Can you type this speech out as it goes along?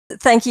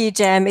Thank you,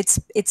 Jam.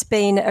 It's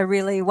been a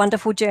really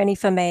wonderful journey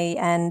for me,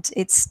 and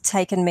it's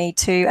taken me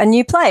to a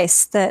new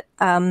place that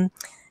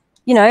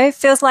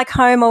feels like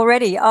home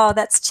already. Oh,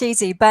 that's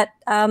cheesy, but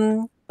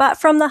from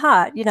the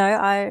heart,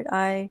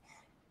 I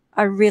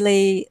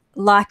really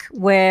like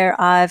where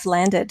I've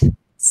landed.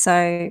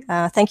 So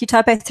thank you,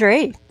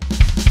 TYPO3.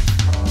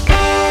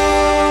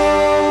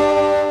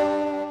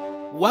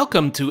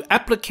 Welcome to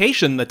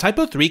Application, the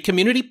TYPO3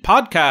 Community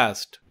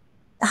Podcast.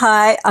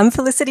 Hi, I'm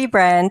Felicity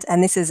Brand,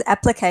 and this is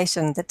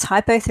Application, the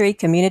TYPO3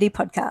 Community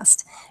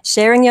Podcast,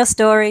 sharing your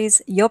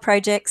stories, your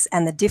projects,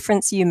 and the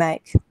difference you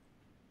make.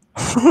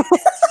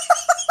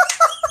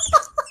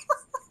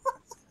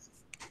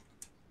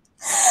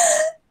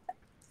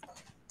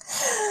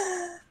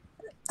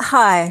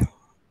 Hi,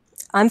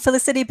 I'm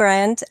Felicity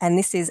Brand, and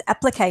this is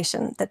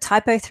Application, the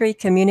TYPO3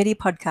 Community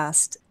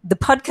Podcast, the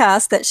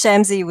podcast that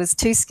Shamsi was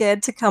too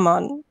scared to come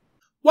on.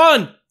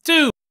 1,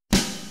 2.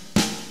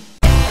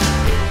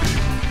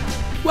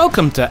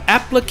 Welcome to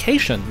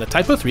Application, the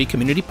TYPO3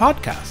 Community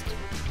Podcast.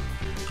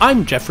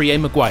 I'm Jeffrey A.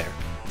 McGuire.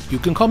 You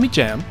can call me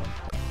Jam.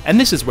 And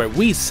this is where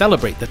we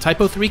celebrate the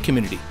TYPO3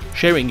 community,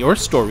 sharing your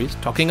stories,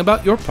 talking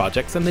about your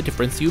projects and the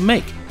difference you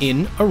make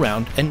in,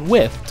 around, and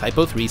with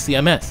TYPO3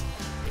 CMS.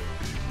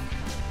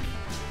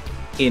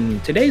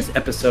 In today's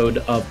episode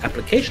of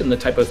Application, the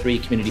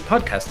TYPO3 Community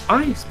Podcast,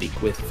 I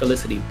speak with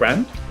Felicity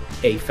Brand,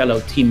 a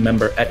fellow team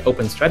member at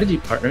Open Strategy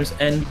Partners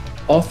and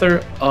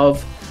author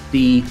of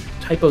the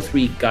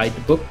TYPO3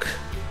 Guidebook,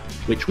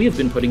 which we have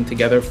been putting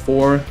together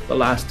for the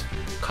last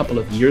couple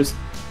of years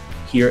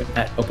here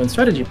at Open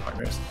Strategy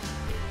Partners.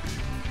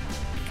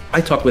 I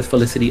talk with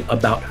Felicity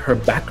about her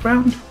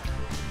background,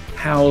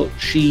 how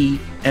she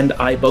and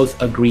I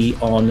both agree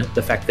on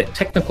the fact that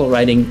technical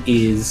writing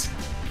is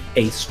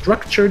a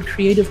structured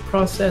creative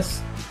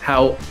process,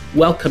 how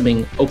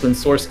welcoming open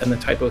source and the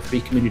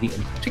TYPO3 community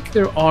in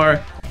particular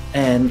are,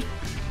 and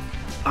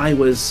I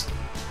was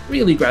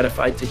really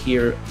gratified to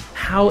hear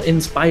how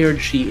inspired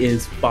she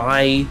is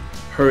by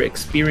her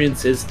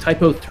experiences.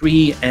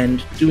 TYPO3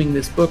 and doing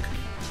this book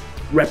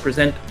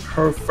represent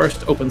her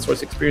first open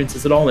source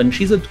experiences at all, and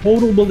she's a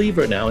total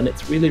believer now, and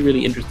it's really,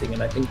 really interesting.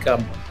 And I think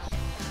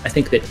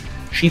that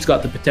she's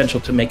got the potential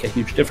to make a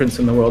huge difference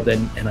in the world,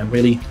 and I'm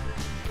really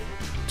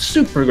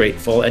super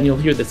grateful, and you'll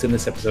hear this in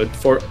this episode,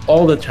 for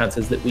all the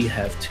chances that we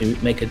have to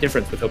make a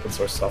difference with open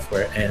source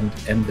software and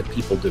the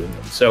people doing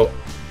it. So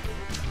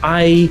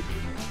I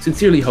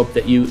sincerely hope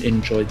that you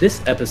enjoy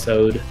this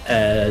episode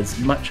as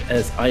much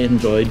as I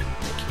enjoyed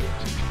making it.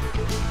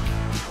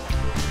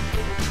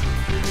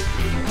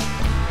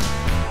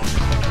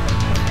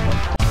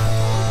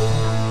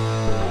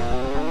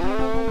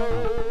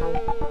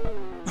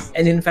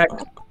 And in fact,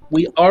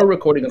 we are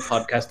recording a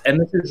podcast, and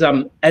this is,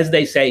 as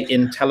they say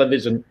in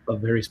television, a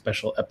very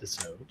special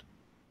episode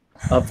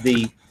of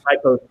the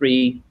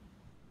TYPO3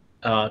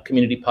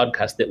 community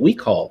podcast that we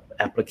call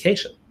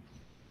Application.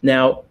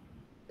 Now,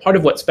 part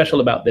of what's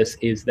special about this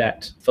is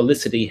that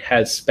Felicity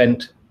has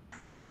spent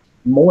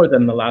more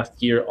than the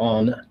last year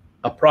on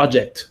a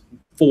project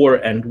for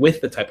and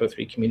with the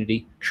TYPO3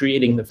 community,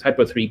 creating the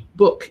TYPO3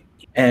 book.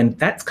 And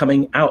that's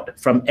coming out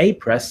from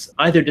Apress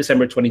either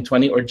December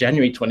 2020 or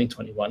January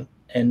 2021.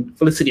 And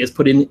Felicity has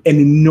put in an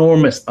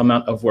enormous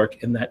amount of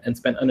work in that and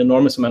spent an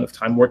enormous amount of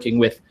time working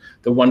with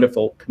the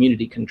wonderful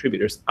community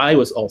contributors. I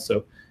was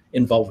also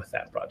involved with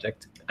that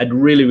project. I'd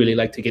really, really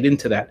like to get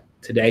into that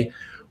today.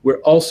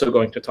 We're also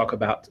going to talk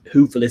about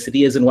who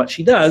Felicity is and what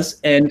she does.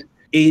 And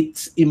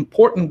it's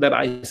important that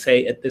I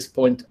say at this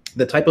point,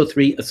 the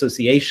TYPO3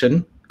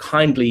 Association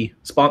kindly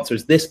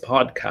sponsors this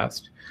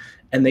podcast,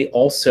 and they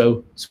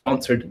also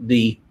sponsored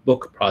the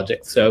book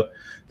project. So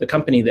the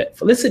company that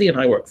Felicity and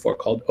I work for,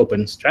 called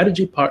Open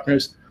Strategy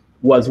Partners,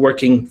 was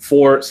working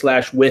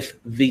for/with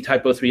the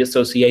TYPO3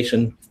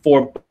 Association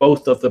for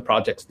both of the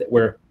projects that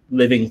we're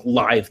living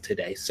live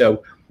today.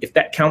 So if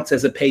that counts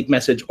as a paid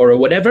message or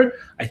whatever,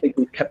 I think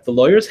we've kept the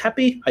lawyers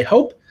happy, I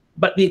hope.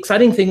 But the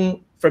exciting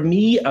thing for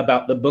me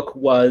about the book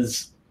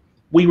was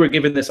we were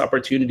given this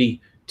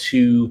opportunity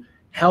to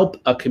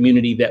help a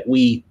community that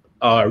we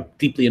are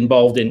deeply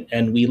involved in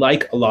and we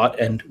like a lot,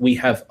 and we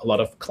have a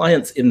lot of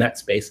clients in that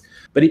space.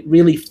 But it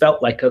really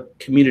felt like a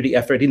community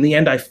effort. In the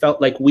end, I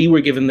felt like we were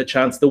given the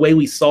chance. The way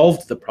we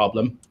solved the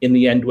problem in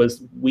the end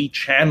was we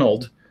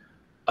channeled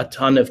a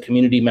ton of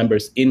community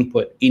members'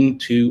 input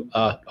into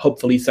a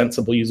hopefully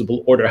sensible,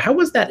 usable order. How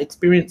was that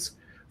experience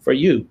for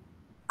you?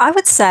 I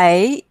would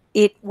say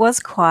it was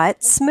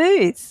quite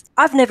smooth.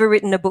 I've never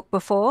written a book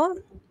before,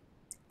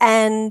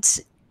 and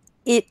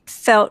it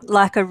felt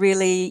like a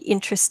really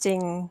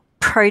interesting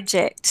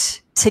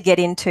project to get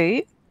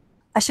into.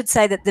 I should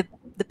say that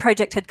the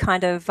project had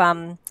kind of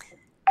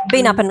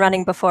been up and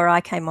running before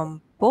I came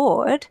on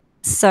board.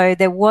 So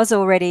there was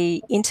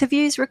already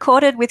interviews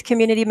recorded with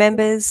community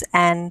members,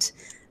 and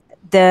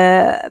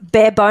the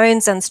bare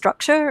bones and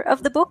structure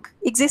of the book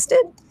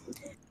existed.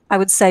 I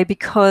would say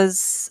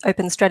because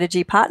Open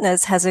Strategy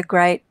Partners has a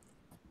great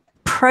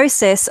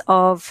process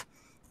of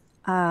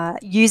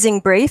using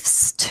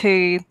briefs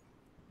to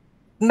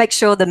make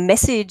sure the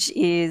message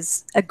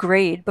is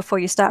agreed before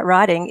you start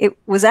writing, it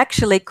was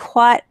actually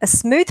quite a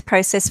smooth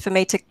process for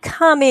me to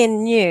come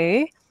in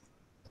new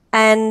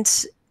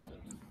and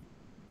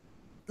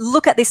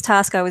look at this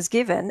task I was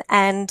given.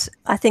 And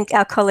I think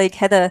our colleague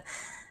Heather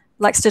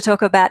likes to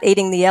talk about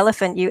eating the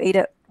elephant. You eat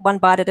it one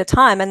bite at a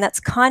time. And that's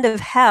kind of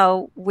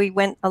how we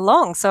went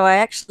along. So I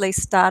actually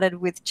started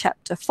with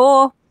chapter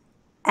 4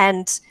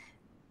 and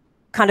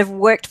kind of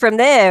worked from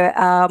there.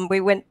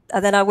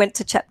 Then I went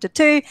to chapter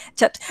 2,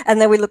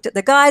 and then we looked at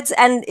the guides,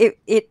 and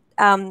it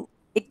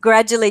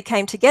gradually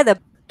came together.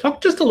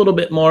 Talk just a little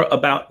bit more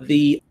about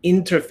the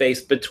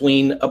interface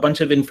between a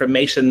bunch of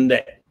information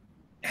that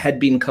had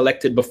been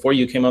collected before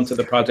you came onto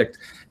the project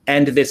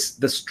and the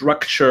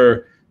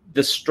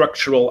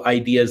structural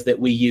ideas that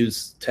we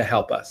use to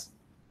help us.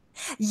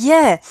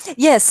 Yeah.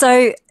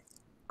 So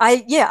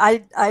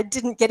I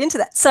didn't get into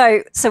that.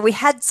 So we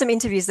had some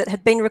interviews that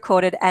had been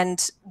recorded,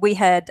 and we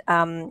had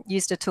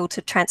used a tool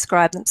to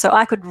transcribe them. So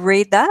I could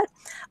read that.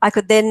 I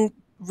could then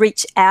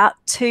reach out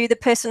to the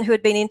person who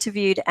had been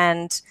interviewed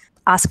and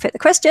ask further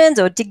questions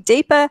or dig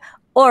deeper,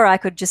 or I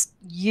could just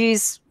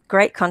use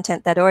great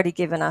content they'd already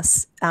given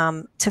us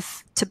to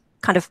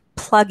kind of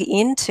plug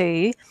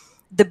into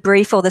the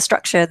brief or the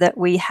structure that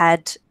we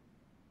had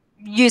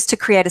used to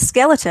create a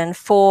skeleton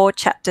for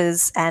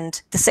chapters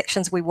and the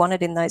sections we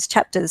wanted in those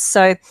chapters.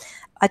 So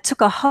I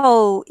took a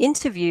whole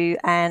interview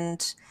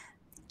and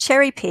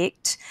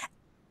cherry-picked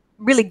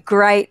really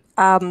great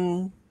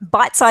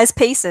bite-sized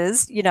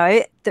pieces,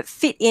 that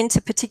fit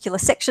into particular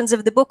sections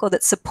of the book or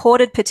that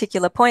supported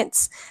particular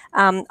points.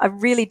 I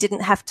really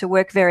didn't have to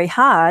work very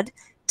hard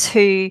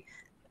to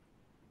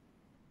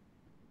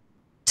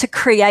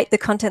create the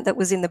content that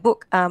was in the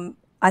book.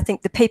 I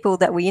think the people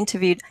that we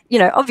interviewed,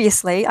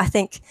 obviously, I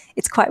think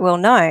it's quite well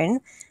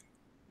known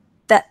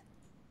that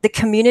the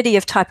community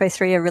of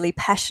TYPO3 are really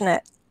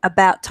passionate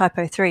about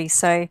TYPO3.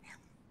 So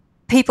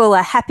people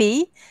are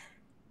happy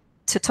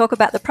to talk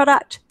about the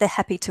product, they're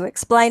happy to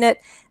explain it,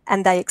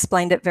 and they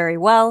explained it very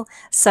well.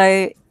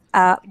 So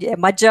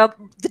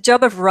the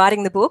job of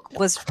writing the book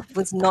was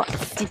not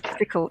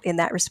difficult in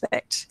that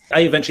respect.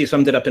 I eventually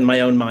summed it up in my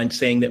own mind,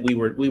 saying that we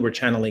were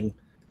channeling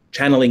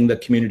the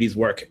community's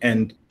work.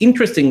 And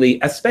interestingly,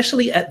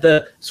 especially at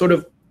the sort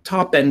of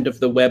top end of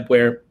the web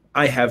where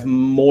I have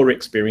more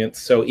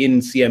experience, so in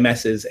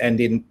CMSs and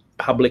in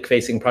public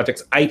facing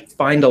projects, I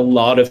find a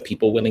lot of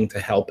people willing to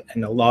help,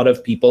 and a lot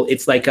of people,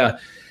 it's like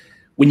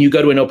when you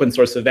go to an open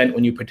source event,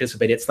 when you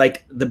participate, it's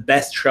like the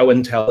best show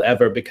and tell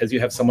ever, because you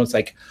have someone's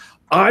like,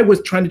 I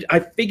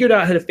figured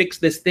out how to fix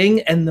this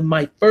thing, and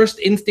my first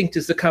instinct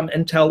is to come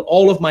and tell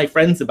all of my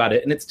friends about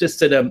it. And it's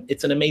just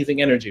it's an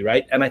amazing energy,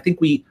 right? And I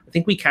think we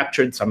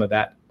captured some of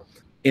that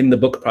in the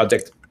book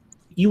project.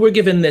 You were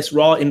given this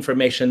raw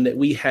information that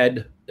we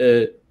had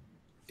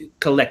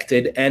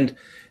collected, and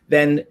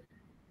then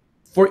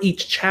for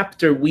each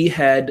chapter, we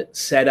had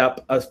set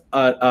up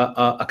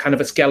a kind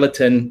of a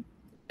skeleton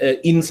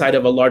inside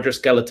of a larger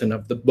skeleton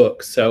of the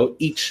book. So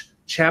each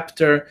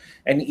chapter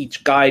and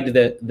each guide,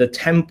 the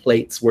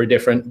templates were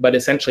different, but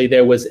essentially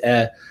there was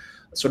a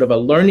sort of a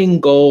learning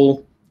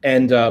goal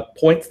and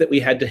points that we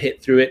had to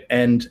hit through it,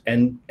 and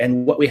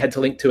what we had to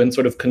link to, and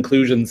sort of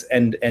conclusions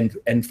and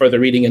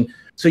further reading. And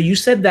so you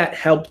said that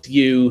helped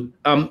you.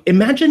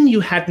 Imagine you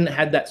hadn't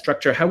had that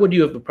structure. How would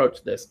you have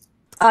approached this?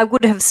 I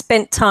would have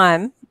spent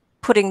time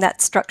putting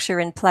that structure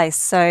in place.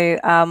 So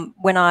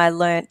when I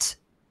learnt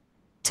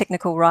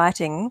technical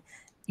writing,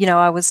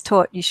 I was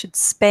taught you should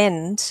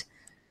spend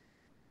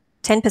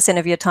 10%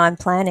 of your time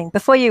planning.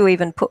 Before you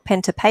even put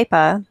pen to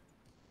paper,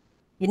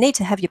 you need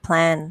to have your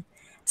plan.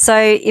 So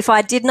if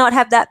I did not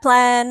have that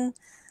plan,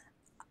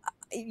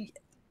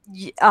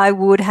 I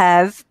would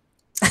have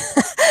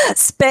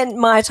spent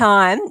my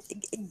time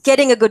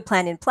getting a good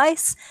plan in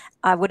place.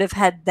 I would have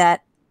had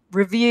that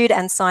reviewed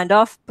and signed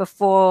off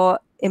before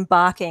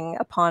embarking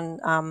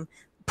upon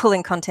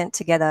pulling content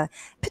together,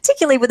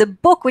 particularly with a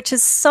book which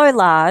is so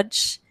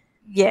large.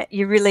 Yeah,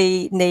 you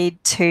really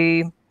need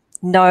to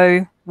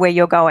know where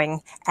you're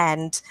going,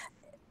 and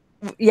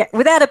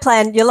without a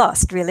plan, you're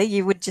lost, really.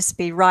 You would just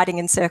be writing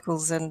in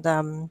circles,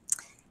 and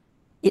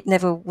it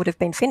never would have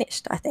been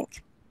finished, I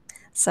think.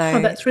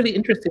 So that's really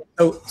interesting.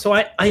 So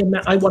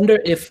I wonder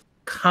if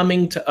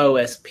coming to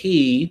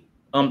OSP,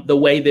 the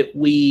way that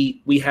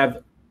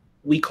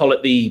we call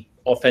it the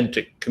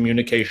authentic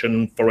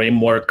communication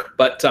framework,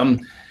 but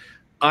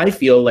I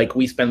feel like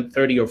we spent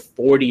 30 or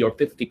 40 or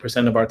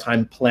 50% of our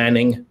time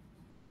planning,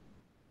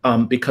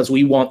 because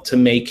we want to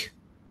make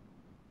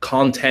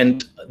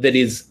content that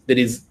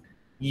is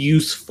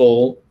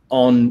useful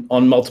on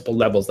multiple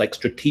levels, like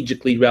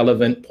strategically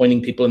relevant,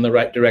 pointing people in the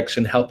right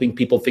direction, helping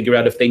people figure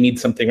out if they need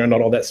something or not,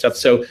 all that stuff.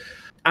 So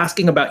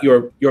asking about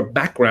your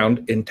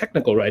background in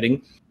technical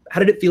writing, how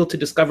did it feel to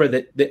discover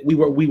that we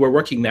were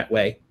working that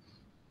way?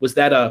 Was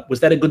that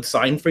a good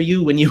sign for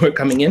you when you were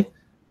coming in?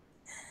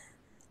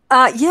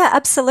 Yeah,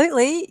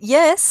 absolutely.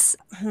 Yes.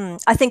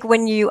 I think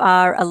when you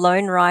are a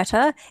lone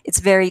writer,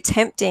 it's very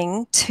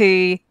tempting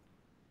to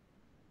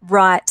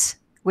write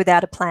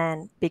without a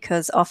plan,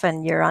 because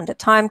often you're under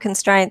time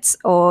constraints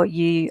or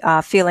you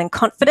are feeling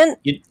confident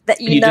that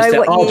you just know say,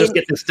 what I'll just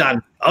get this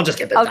done. I'll just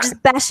get this I'll done.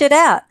 just bash it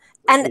out.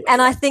 And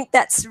I think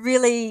that's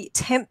really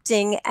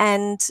tempting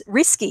and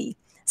risky.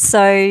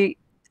 So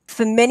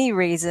for many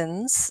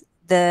reasons,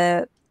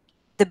 the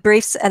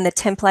briefs and the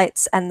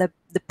templates and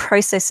the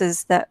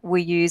processes that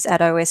we use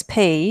at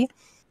OSP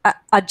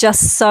are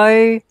just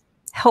so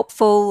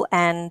helpful,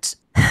 and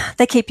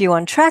they keep you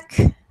on track.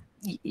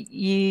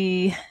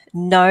 You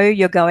know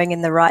you're going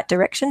in the right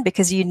direction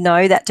because you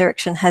know that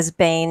direction has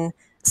been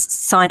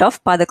signed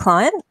off by the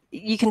client.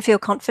 You can feel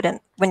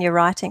confident when you're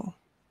writing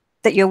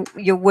that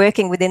you're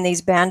working within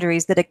these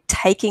boundaries that are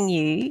taking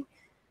you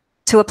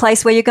to a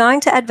place where you're going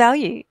to add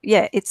value.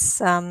 Yeah, it's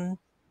right.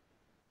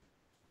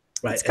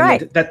 It's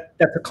great. And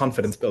that's a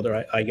confidence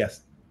builder, I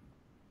guess.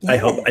 Yeah. I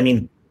hope. I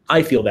mean,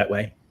 I feel that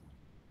way.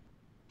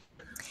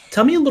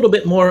 Tell me a little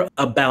bit more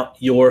about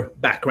your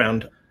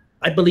background.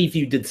 I believe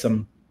you did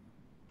some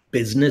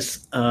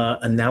business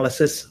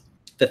analysis.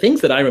 The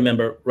things that I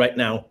remember right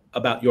now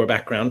about your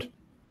background,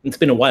 it's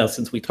been a while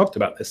since we talked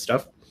about this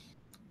stuff.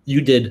 You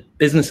did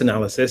business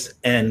analysis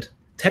and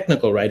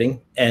technical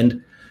writing,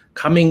 and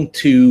coming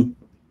to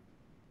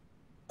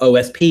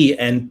OSP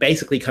and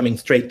basically coming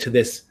straight to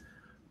this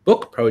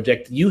book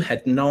project, you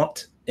had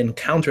not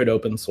encountered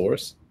open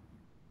source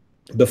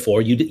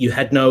before. You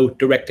had no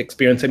direct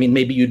experience. I mean,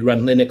 maybe you'd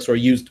run Linux or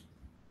used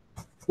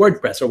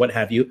WordPress or what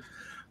have you,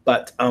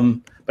 but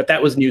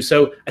that was new.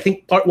 So I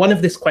think part one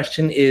of this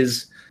question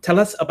is, tell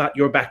us about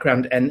your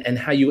background and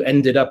how you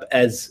ended up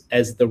as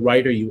the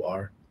writer you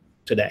are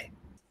today.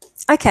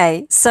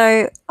 Okay,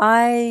 so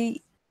I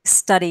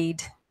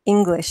studied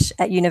English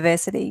at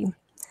university,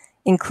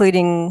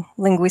 including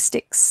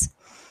linguistics.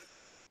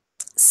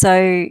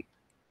 So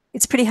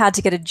it's pretty hard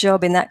to get a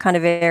job in that kind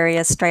of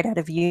area straight out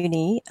of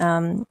uni.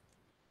 And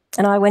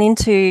I went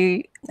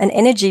into an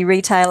energy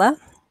retailer,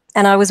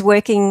 and I was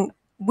working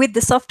with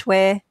the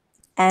software,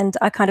 and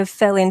I kind of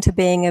fell into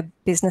being a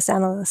business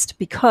analyst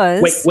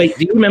because... Wait,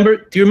 do you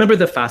remember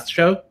the Fast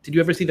Show? Did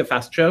you ever see the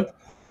Fast Show?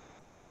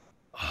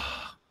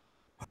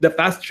 The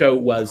Fast Show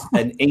was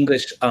an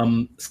English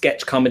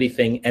sketch comedy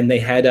thing, and they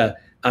had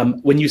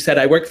when you said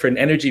I worked for an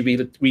energy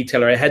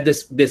retailer, I had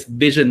this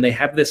vision. They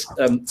have this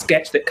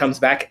sketch that comes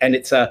back, and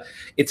it's a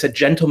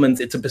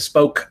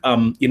bespoke,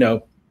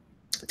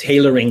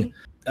 tailoring.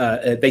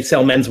 They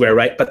sell menswear,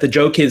 right? But the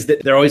joke is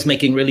that they're always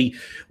making really,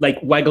 like,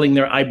 waggling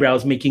their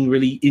eyebrows, making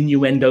really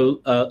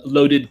innuendo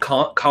loaded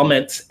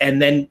comments,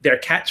 and then their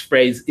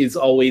catchphrase is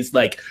always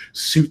like,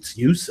 "Suits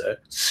you, sir.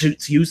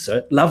 Suits you,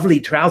 sir. Lovely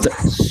trouser.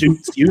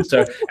 Suits you,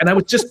 sir." And I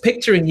was just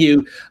picturing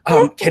you.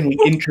 Can we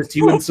interest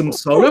you in some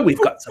solar?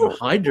 We've got some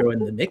hydro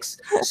in the mix.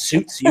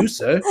 Suits you,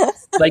 sir.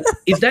 Like,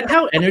 is that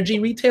how energy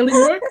retailing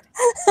works?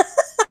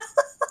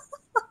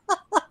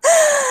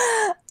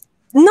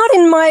 Not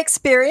in my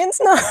experience,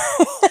 no.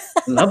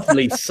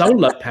 Lovely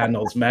solar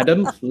panels,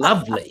 madam.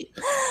 Lovely.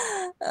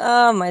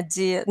 Oh my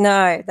dear,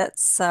 no,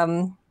 that's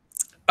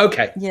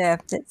okay.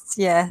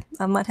 Yeah,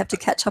 I might have to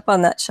catch up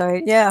on that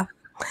show. Yeah.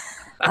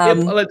 I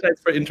apologize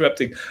for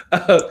interrupting.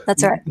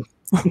 That's right.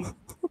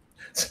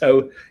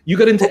 So you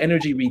got into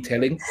energy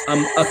retailing,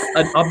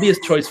 an obvious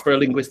choice for a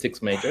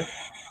linguistics major.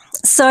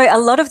 So a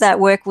lot of that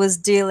work was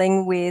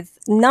dealing with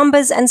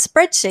numbers and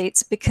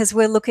spreadsheets because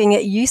we're looking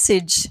at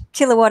usage,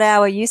 kilowatt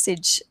hour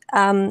usage.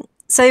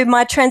 So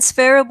my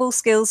transferable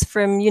skills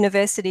from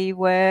university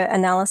were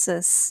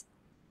analysis.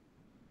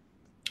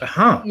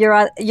 Uh-huh.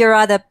 You're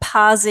either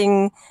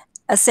parsing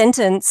a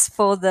sentence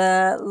for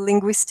the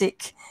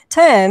linguistic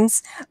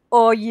terms,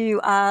 or you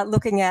are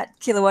looking at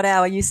kilowatt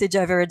hour usage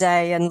over a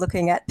day and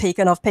looking at peak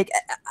and off peak.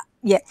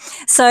 Yeah.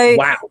 So,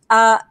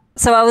 wow.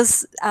 So I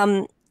was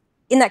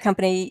in that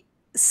company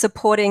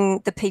supporting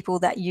the people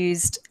that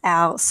used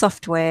our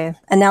software,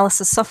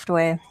 analysis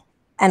software.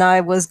 And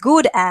I was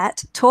good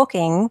at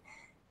talking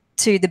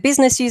to the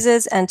business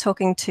users and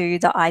talking to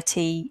the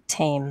IT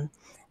team.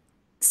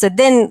 So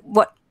then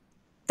what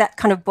that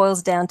kind of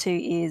boils down to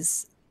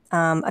is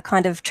a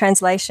kind of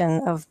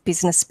translation of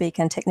business speak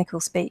and technical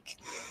speak.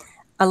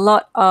 A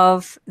lot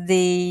of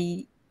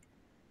the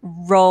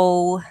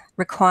role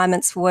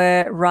requirements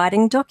were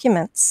writing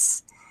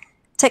documents,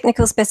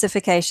 technical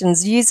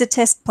specifications, user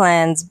test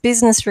plans,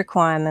 business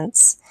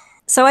requirements.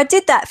 So I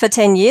did that for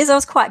 10 years. I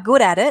was quite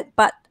good at it,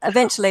 but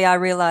eventually I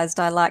realized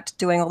I liked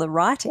doing all the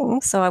writing.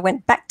 So I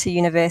went back to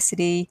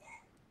university.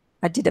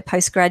 I did a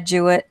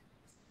postgraduate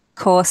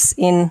course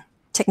in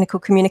technical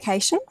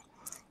communication,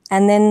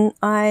 and then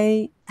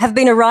I have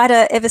been a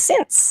writer ever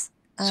since.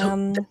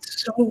 So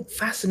that's so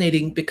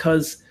fascinating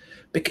because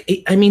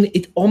I mean,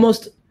 it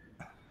almost,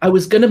 I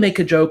was going to make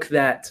a joke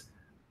that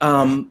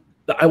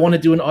I want to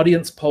do an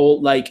audience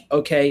poll, like,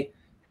 okay,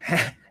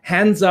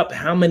 hands up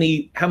how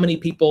many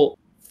people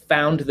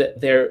found that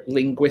their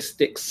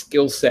linguistic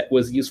skill set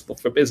was useful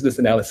for business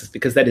analysis,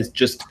 because that is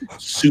just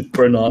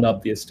super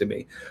non-obvious to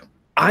me.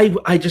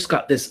 I just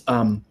got this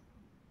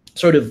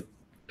sort of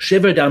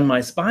shiver down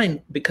my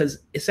spine, because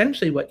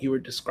essentially what you were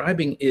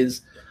describing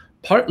is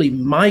partly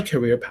my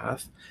career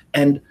path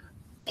and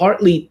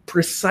partly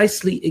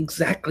precisely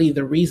exactly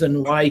the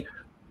reason why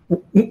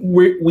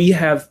we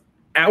have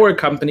our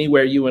company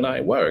where you and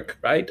I work,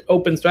 right?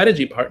 Open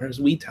Strategy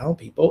Partners, we tell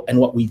people, and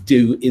what we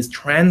do is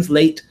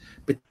translate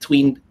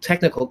between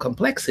technical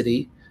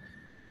complexity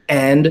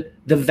and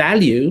the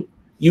value,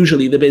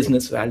 usually the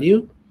business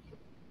value,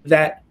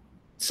 that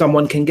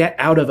someone can get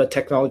out of a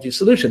technology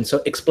solution.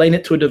 So explain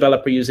it to a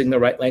developer using the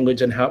right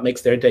language and how it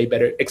makes their day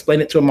better.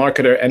 Explain it to a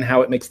marketer and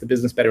how it makes the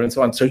business better, and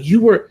so on. So you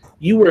were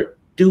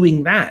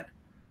doing that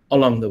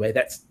along the way.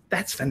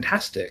 That's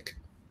fantastic.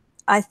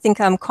 I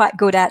think I'm quite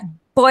good at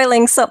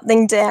boiling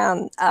something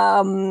down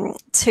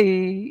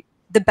to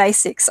the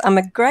basics. I'm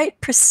a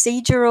great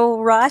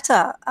procedural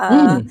writer,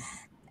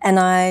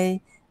 and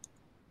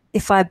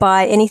if I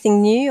buy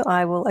anything new,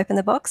 I will open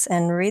the box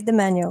and read the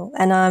manual,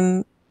 and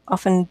I'm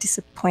often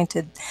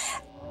disappointed.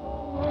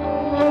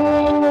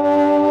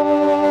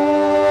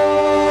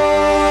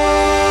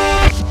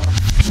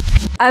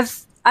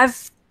 I've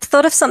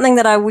thought of something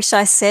that I wish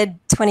I said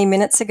 20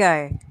 minutes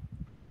ago.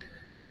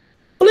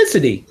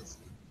 Felicity,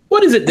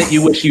 what is it that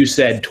you wish you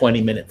said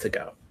 20 minutes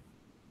ago?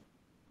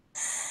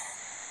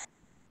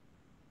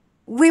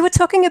 We were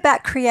talking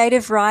about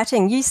creative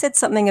writing. You said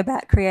something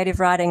about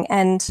creative writing,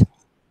 and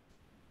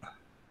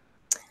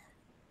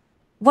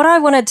what I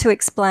wanted to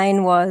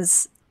explain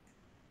was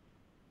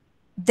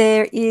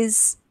there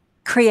is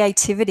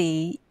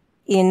creativity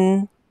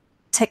in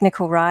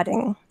technical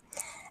writing,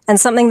 and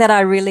something that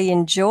I really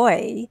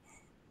enjoy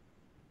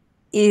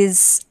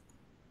is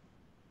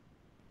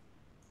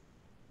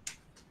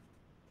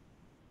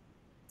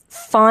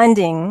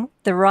finding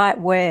the right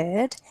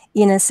word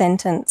in a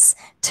sentence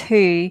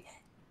to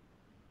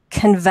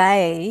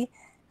convey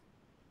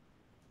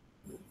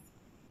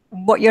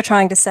what you're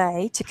trying to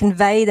say, to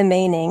convey the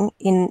meaning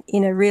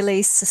in a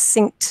really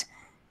succinct,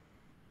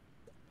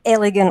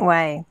 elegant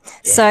way.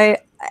 Yeah. So,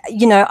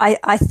 you know,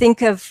 I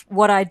think of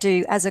what I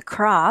do as a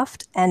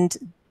craft, and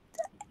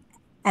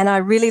I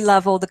really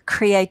love all the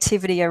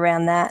creativity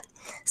around that.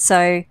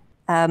 So,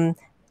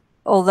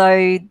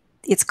 although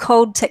it's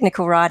called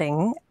technical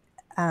writing,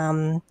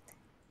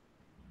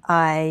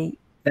 I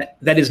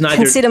that is neither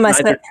consider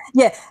myself,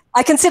 yeah,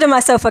 I consider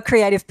myself a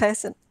creative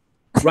person.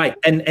 Right,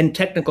 and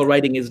technical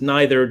writing is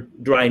neither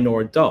dry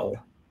nor dull.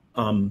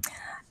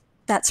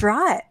 That's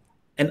right.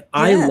 And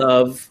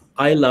yeah.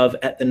 I love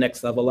at the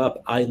next level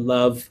up, I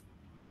love,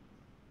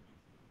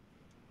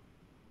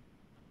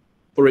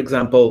 for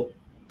example,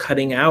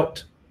 cutting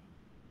out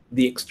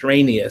the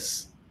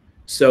extraneous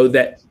so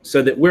that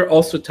we're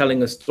also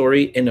telling a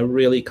story in a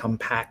really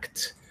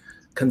compact,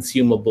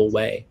 consumable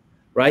way,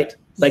 right?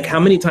 Like, how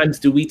many times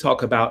do we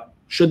talk about,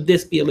 should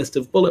this be a list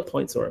of bullet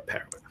points or a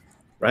paragraph,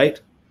 right?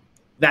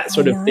 That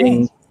sort of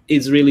thing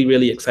is really,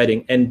 really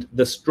exciting. And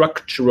the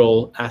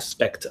structural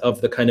aspect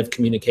of the kind of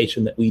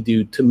communication that we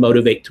do to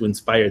motivate, to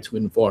inspire, to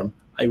inform,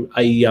 I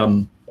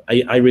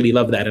really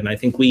love that. And I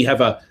think we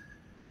have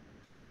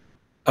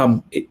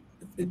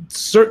it's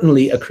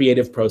certainly a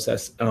creative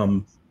process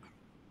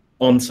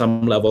on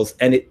some levels,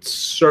 and it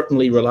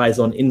certainly relies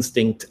on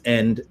instinct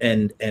and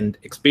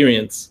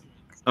experience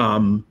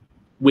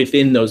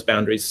within those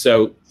boundaries.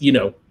 So, you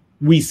know,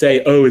 we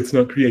say, oh, it's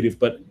not creative,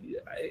 but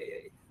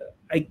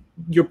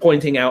you're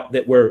pointing out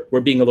that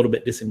we're being a little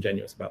bit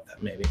disingenuous about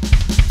that, maybe.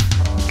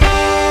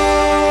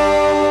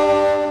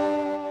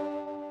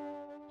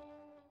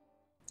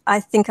 I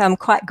think I'm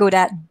quite good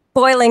at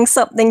boiling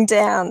something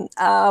down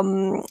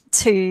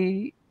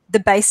to the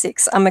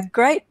basics. I'm a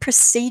great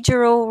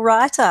procedural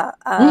writer,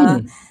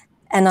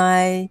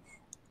 and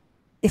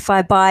if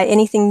I buy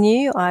anything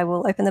new, I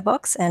will open the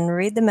box and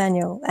read the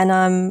manual, and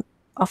I'm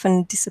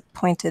often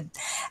disappointed.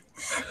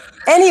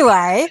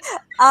 Anyway,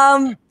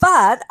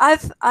 but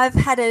I've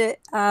had a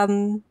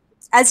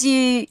as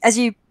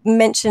you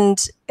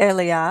mentioned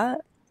earlier,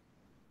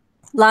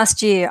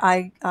 last year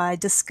I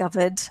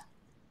discovered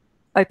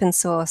open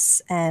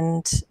source,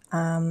 and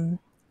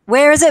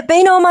where has it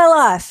been all my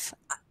life?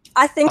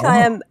 I think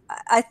I'm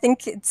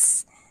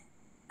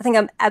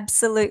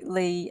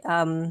absolutely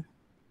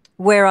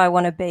where I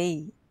want to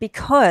be,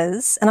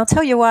 because, and I'll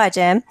tell you why,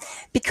 Jam,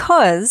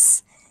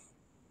 because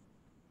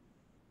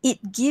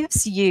it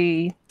gives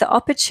you the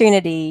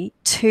opportunity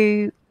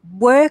to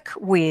work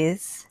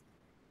with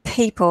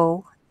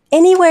people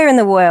anywhere in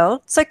the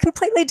world, so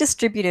completely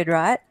distributed,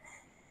 right?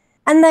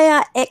 And they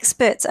are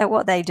experts at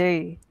what they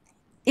do.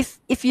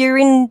 If you're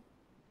in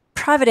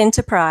private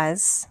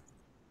enterprise,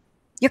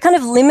 you're kind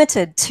of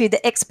limited to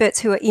the experts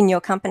who are in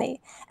your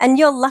company. And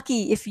you're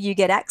lucky if you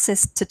get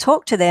access to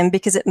talk to them,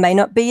 because it may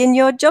not be in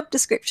your job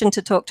description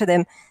to talk to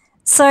them.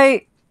 So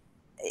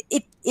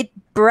it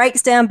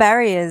breaks down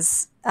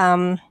barriers.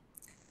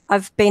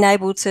 I've been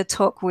able to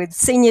talk with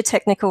senior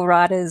technical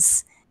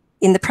writers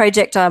in the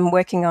project I'm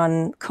working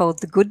on called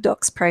the Good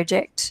Docs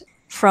project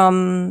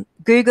from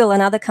Google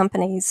and other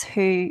companies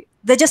who,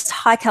 they're just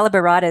high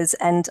caliber writers,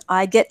 and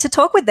I get to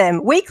talk with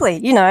them weekly,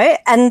 you know,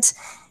 and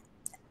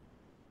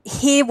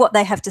hear what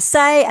they have to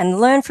say and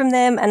learn from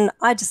them. And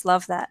I just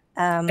love that.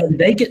 And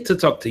they get to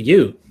talk to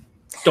you.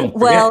 Don't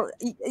forget. Well,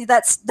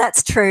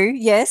 that's true.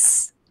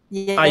 Yes.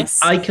 Yes.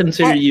 I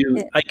consider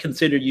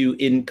Yeah. you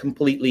in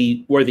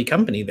completely worthy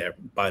company there,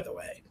 by the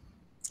way.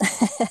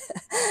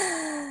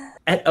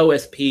 At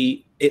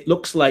OSP, it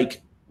looks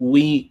like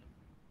we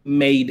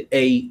made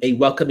a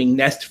welcoming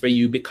nest for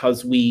you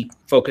because we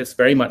focus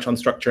very much on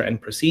structure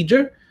and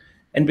procedure,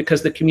 and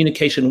because the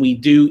communication we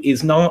do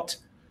is not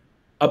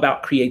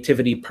about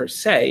creativity per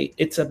se,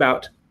 it's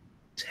about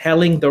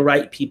telling the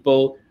right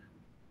people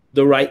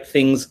the right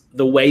things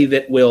the way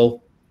that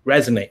will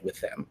resonate with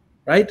them,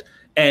 right?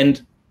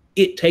 And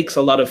it takes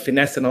a lot of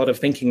finesse and a lot of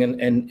thinking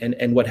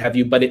and what have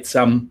you, but it's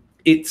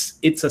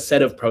a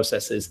set of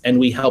processes, and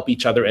we help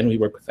each other and we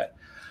work with that.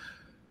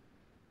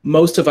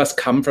 Most of us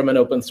come from an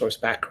open source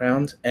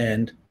background,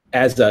 and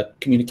as a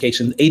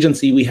communications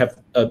agency, we have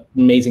an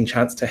amazing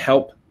chance to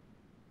help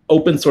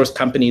open source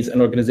companies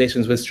and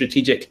organizations with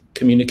strategic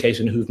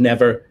communication who've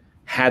never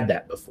had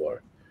that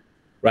before,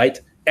 right?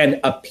 And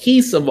a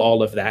piece of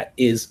all of that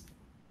is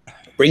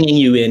bringing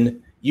you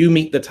in. You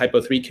meet the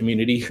TYPO3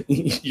 community.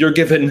 You're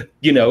given,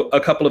 a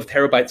couple of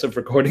terabytes of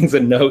recordings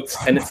and notes,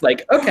 and it's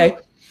like, okay,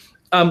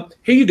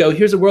 here you go.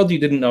 Here's a world you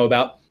didn't know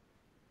about.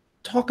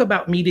 Talk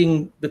about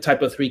meeting the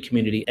TYPO3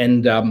 community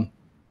and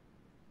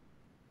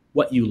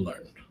what you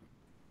learned.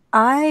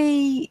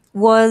 I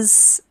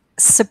was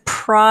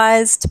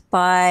surprised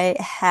by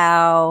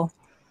how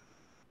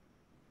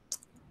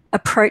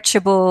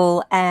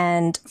approachable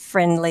and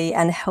friendly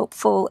and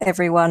helpful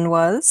everyone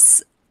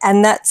was.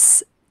 And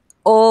that's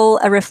all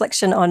a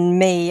reflection on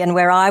me and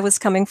where I was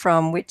coming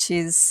from, which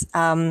is,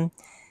 I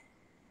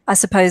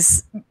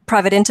suppose,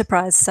 private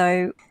enterprise.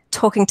 So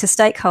talking to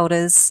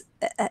stakeholders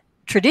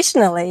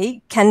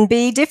traditionally can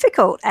be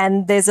difficult,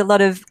 and there's a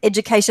lot of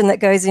education that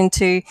goes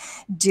into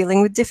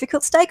dealing with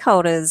difficult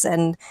stakeholders.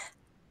 And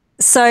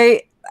so,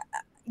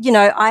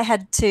 I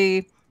had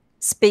to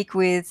speak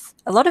with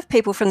a lot of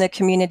people from the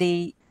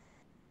community,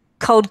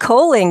 cold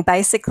calling,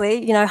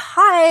 basically,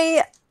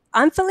 hi,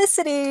 I'm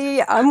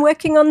Felicity, I'm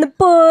working on the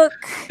book.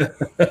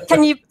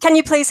 Can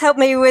you please help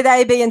me with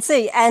A, B, and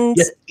C? And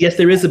yes,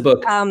 there is a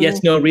book.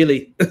 Yes, no,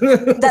 really.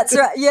 That's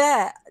right.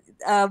 Yeah.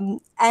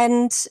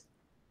 And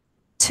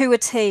to a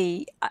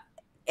T,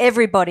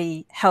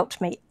 everybody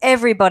helped me.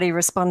 Everybody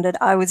responded.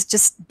 I was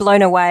just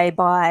blown away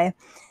by.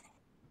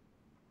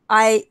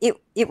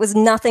 It was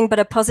nothing but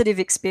a positive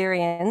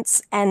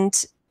experience,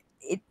 and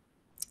it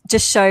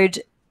just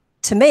showed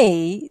to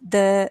me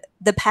the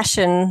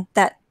passion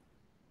that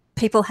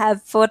people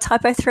have for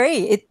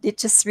TYPO3. It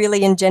just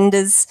really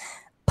engenders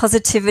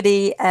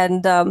positivity,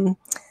 and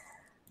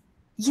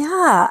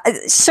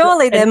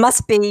surely there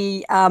must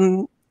be.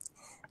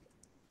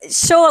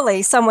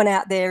 Surely someone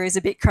out there is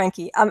a bit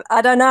cranky.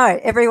 I don't know.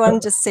 Everyone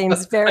just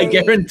seems very. I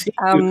guarantee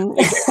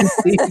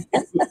you.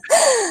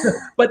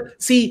 But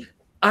see,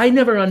 I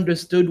never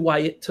understood why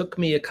it took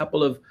me it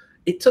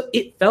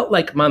felt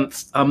like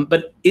months,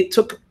 but it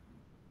took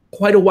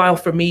quite a while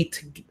for me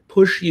to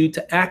push you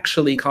to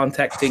actually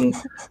contacting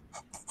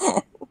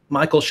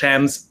Michael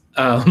Shams,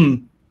 who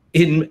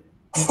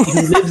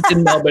lives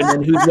in Melbourne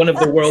and who's one of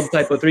the world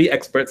TYPO3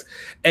 experts,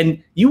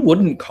 and you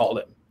wouldn't call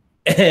him.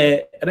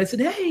 And I said,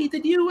 hey,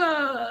 did you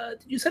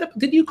set up,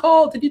 did you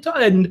call, did you talk?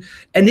 And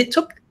it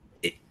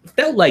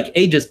felt like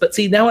ages, but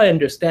see, now I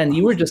understand.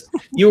 You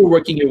were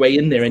working your way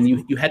in there, and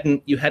you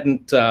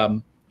hadn't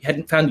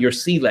found your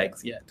sea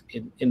legs yet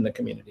in the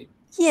community.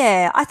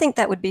 Yeah, I think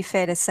that would be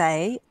fair to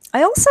say.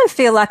 I also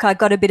feel like I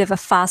got a bit of a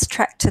fast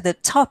track to the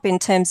top in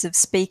terms of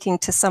speaking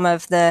to some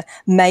of the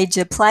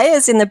major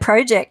players in the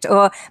project,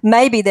 or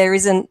maybe there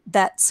isn't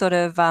that sort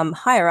of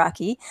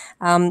hierarchy,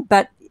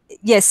 but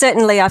yeah,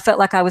 certainly I felt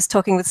like I was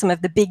talking with some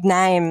of the big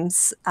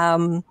names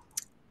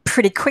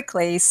pretty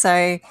quickly.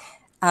 So,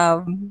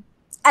 and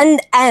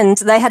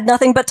they had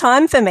nothing but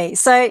time for me.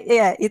 So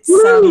yeah,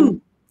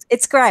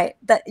 it's great.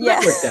 That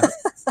worked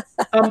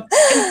out.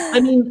 I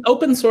mean,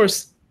 open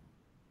source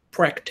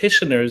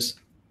practitioners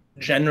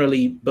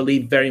generally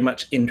believe very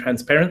much in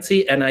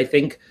transparency, and I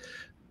think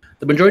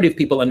the majority of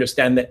people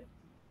understand that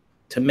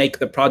to make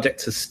the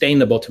project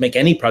sustainable, to make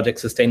any project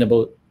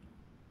sustainable,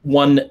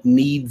 one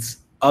needs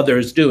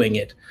others doing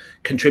it,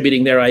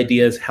 contributing their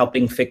ideas,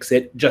 helping fix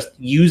it, just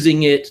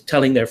using it,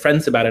 telling their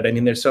friends about it. I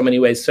mean, there's so many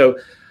ways. So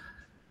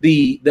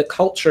the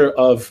culture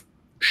of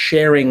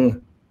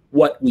sharing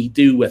what we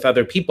do with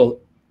other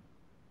people,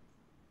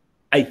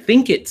 I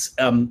think it's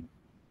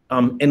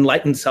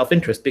enlightened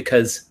self-interest,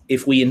 because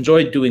if we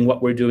enjoy doing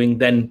what we're doing,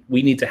 then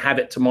we need to have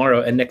it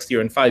tomorrow and next year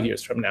and 5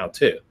 years from now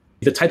too.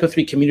 The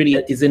TYPO3 community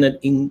is in an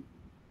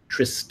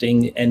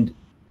interesting and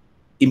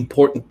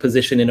important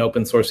position in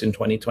open source in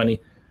 2020.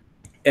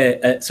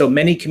 So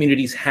many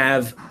communities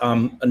have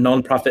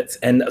nonprofits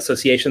and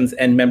associations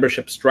and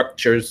membership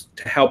structures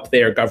to help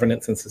their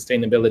governance and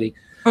sustainability.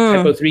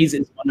 TYPO3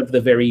 is one of the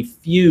very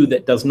few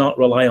that does not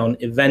rely on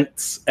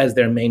events as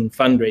their main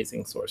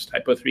fundraising source.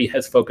 TYPO3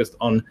 has focused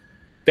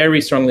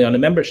very strongly on a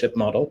membership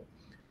model,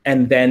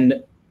 and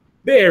then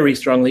very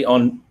strongly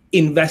on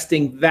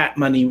investing that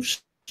money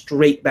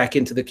straight back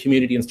into the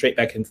community and straight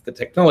back into the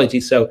technology.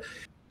 So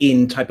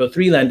in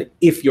TYPO3 land,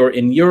 if you're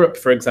in Europe,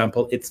 for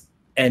example, it's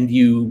and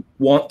you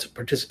want to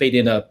participate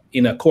in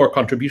a core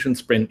contribution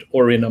sprint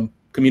or in a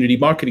community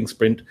marketing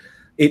sprint,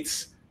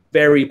 it's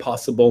very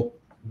possible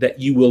that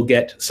you will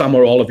get some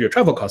or all of your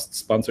travel costs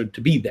sponsored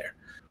to be there,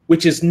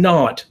 which is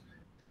not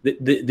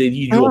the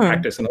usual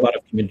practice in a lot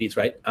of communities,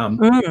 right?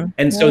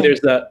 And so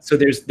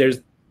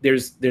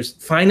there's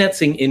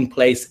financing in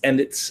place, and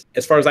it's,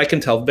 as far as I can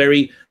tell,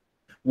 very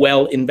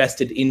well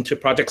invested into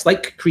projects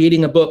like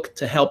creating a book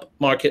to help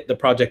market the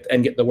project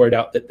and get the word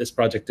out that this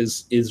project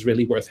is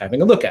really worth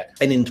having a look at.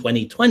 And in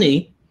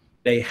 2020,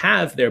 they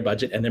have their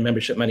budget and their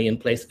membership money in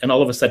place, and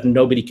all of a sudden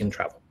nobody can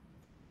travel.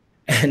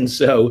 And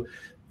so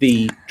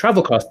the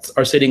travel costs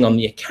are sitting on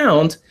the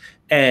account,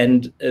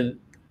 and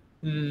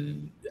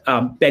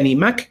Benny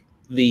Mack,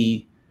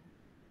 the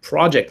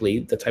project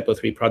lead, the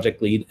TYPO3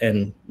 project lead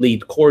and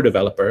lead core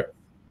developer,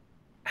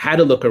 had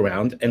a look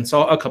around and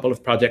saw a couple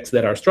of projects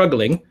that are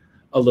struggling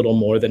a little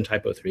more than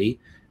TYPO3.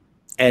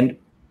 And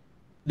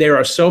there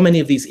are so many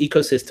of these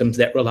ecosystems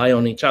that rely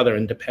on each other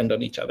and depend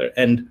on each other.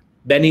 And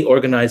Benny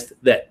organized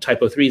that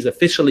TYPO3 is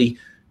officially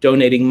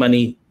donating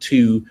money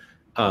to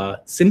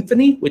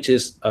Symphony, which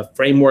is a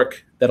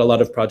framework that a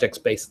lot of projects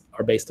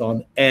are based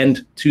on,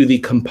 and to the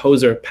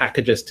Composer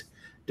packagist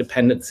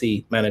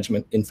dependency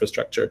management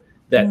infrastructure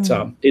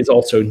that is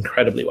also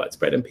incredibly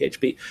widespread in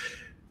PHP.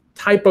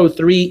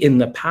 TYPO3 in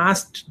the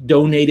past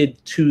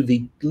donated to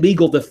the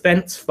Legal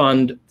Defense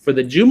Fund for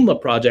the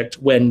Joomla project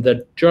when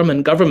the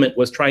German government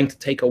was trying to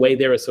take away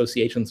their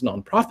association's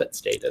nonprofit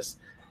status.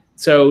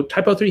 So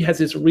TYPO3 has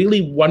this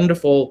really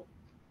wonderful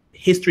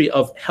history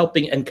of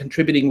helping and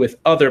contributing with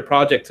other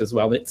projects as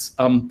well. It's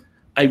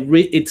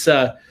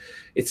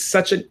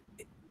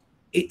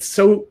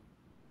so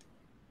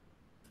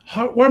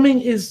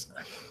heartwarming is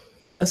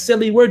a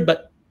silly word,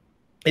 but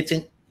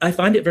I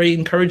find it very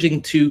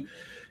encouraging to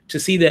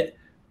see that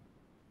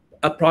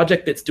a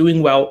project that's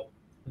doing well,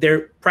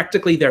 their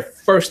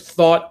first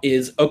thought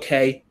is,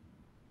 okay,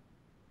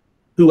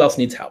 who else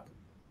needs help?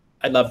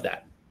 I love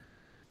that.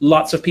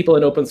 Lots of people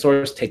in open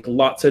source take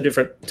lots of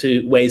different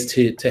ways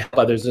to help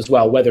others as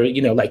well, whether,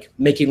 like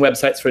making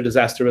websites for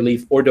disaster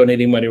relief or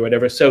donating money or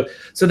whatever. So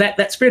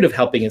that spirit of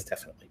helping is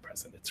definitely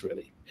present. It's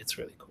really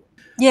cool.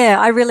 Yeah,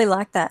 I really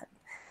like that.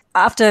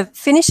 After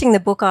finishing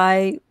the book,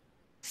 I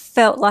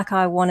felt like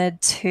I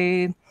wanted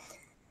to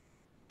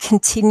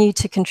continue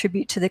to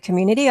contribute to the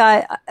community.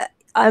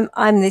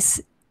 I'm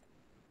this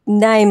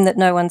name that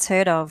no one's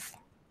heard of,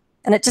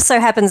 and it just so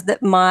happens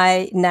that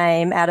my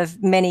name, out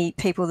of many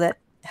people that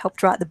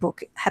helped write the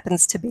book,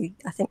 happens to be,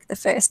 I think, the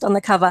first on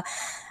the cover.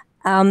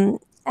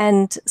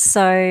 And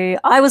so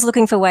I was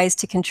looking for ways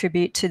to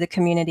contribute to the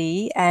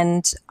community,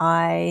 and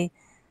I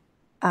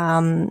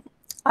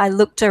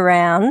looked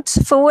around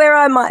for where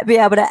I might be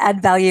able to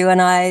add value,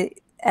 and I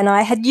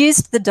had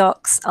used the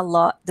docs a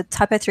lot, the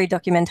TYPO3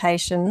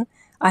 documentation.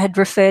 I had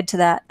referred to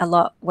that a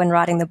lot when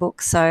writing the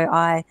book, so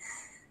I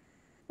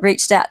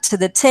reached out to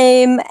the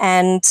team,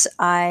 and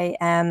I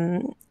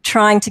am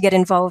trying to get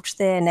involved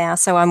there now.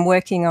 So I'm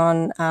working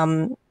on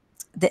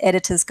the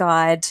editor's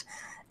guide,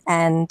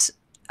 and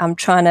I'm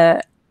trying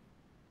to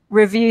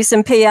review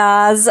some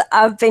PRs.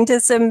 I've been to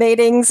some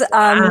meetings.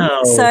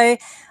 Wow. So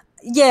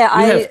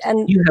yeah,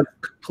 you have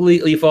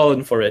completely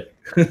fallen for it.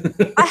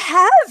 I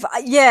have.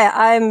 Yeah,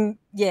 I'm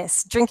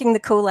drinking the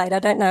Kool-Aid. I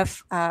don't know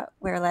if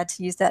we're allowed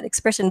to use that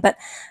expression, but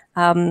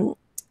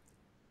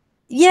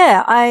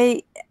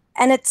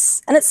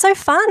it's so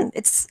fun.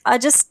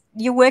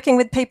 You're working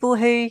with people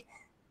who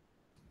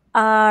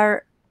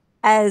are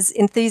as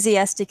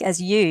enthusiastic as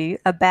you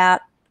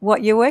about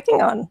what you're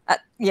working on. I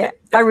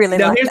really like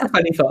that. Now here's a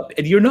funny thought,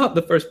 and you're not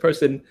the first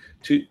person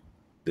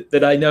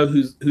that I know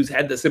who's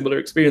had the similar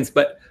experience,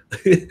 but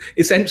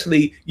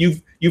essentially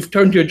you've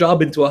turned your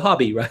job into a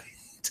hobby, right?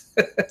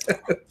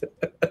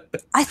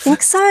 I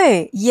think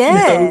so.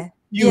 Yeah.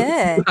 You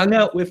hung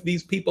out with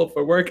these people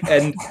for work,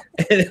 and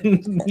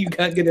you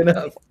can't get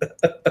enough.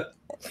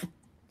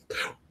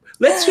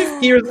 Let's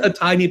shift gears a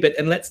tiny bit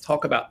and let's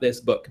talk about this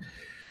book.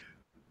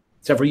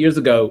 Several years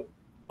ago,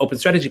 Open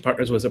Strategy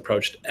Partners was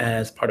approached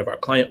as part of our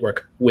client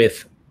work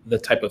with the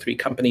TYPO3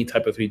 company,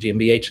 TYPO3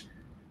 GmbH,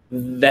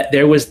 that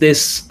there was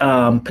this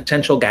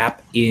potential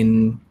gap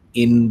in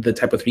the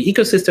TYPO3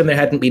 ecosystem. There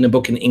hadn't been a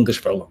book in English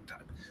for a long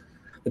time.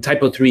 The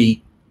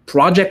TYPO3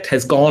 project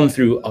has gone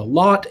through a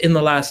lot in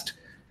the last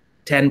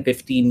 10,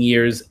 15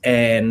 years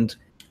and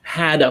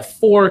had a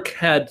fork,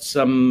 had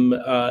some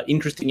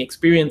interesting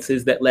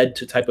experiences that led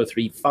to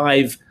TYPO3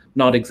 5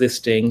 not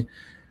existing,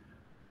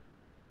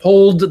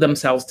 pulled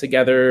themselves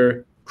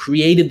together,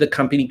 created the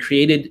company,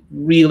 created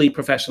really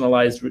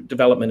professionalized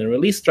development and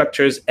release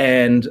structures,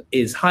 and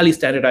is highly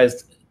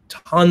standardized.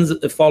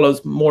 It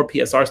follows more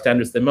PSR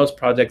standards than most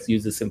projects,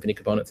 uses Symfony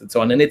components and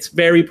so on. And it's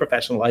very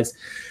professionalized,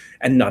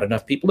 and not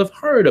enough people have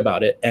heard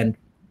about it. And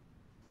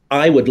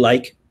I would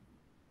like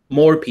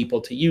more people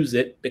to use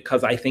it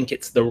because I think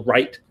it's the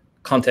right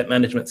content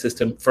management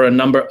system for a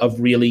number of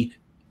really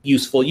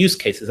useful use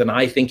cases. And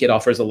I think it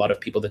offers a lot of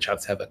people the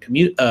chance to have a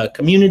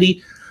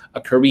community, a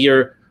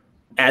career,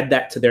 add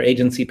that to their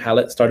agency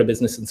palette, start a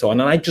business, and so on.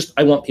 And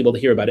I want people to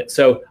hear about it.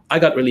 So I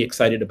got really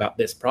excited about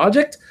this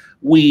project.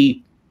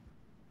 We've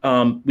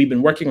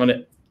been working on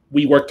it.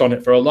 We worked on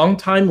it for a long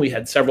time. We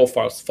had several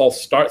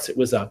false starts. It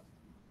was a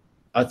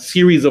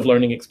series of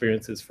learning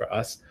experiences for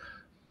us.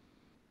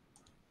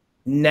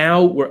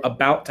 Now we're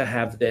about to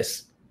have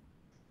this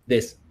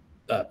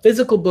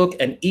physical book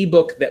and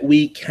ebook that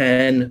we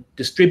can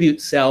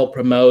distribute, sell,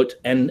 promote,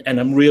 and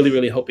I'm really,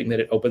 really hoping that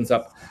it opens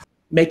up,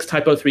 makes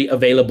TYPO3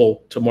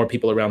 available to more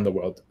people around the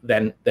world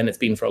than it's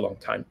been for a long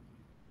time.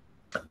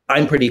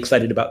 I'm pretty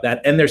excited about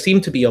that. And there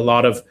seem to be a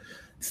lot of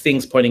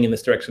things pointing in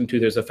this direction too.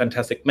 There's a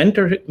fantastic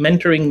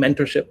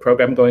mentorship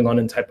program going on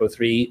in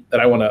TYPO3 that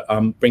I want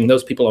to bring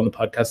those people on the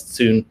podcast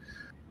soon.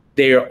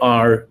 There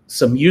are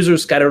some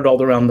users scattered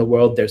all around the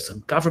world. There's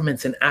some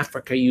governments in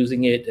Africa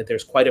using it.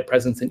 There's quite a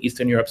presence in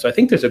Eastern Europe. So I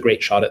think there's a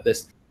great shot at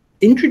this.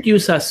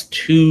 Introduce us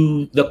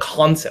to the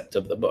concept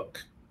of the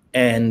book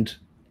and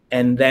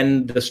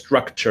then the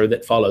structure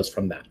that follows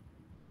from that.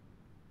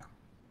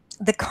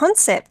 The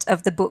concept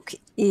of the book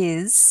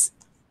it's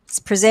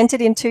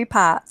presented in two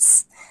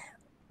parts.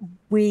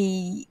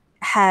 We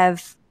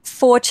have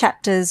 4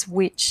 chapters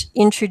which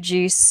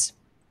introduce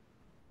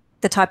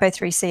the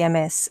TYPO3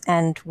 CMS,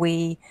 and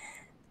we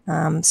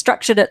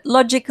structured it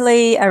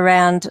logically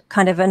around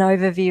kind of an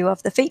overview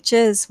of the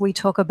features. We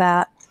talk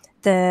about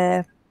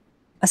the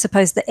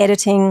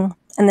editing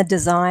and the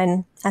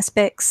design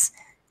aspects.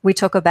 We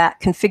talk about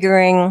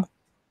configuring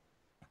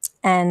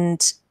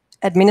and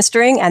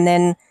administering, and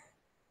then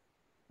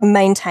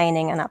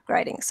maintaining and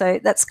upgrading. So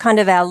that's kind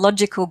of our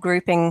logical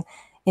grouping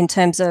in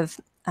terms of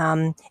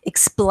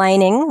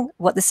explaining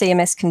what the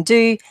CMS can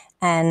do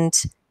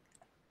and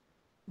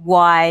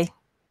why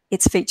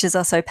its features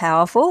are so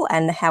powerful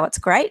and how it's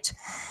great.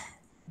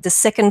 The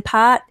second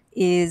part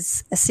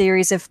is a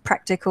series of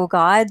practical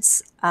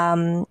guides.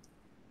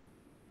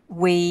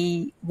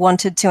 We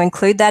wanted to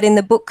include that in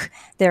the book.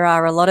 There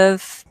are a lot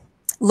of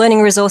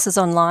learning resources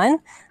online,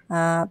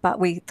 but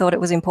we thought it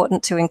was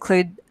important to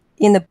include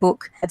in the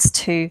book. It's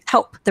to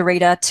help the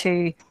reader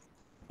to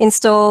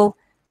install,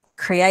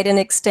 create an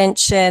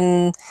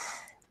extension,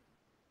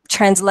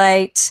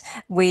 translate.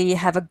 We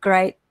have a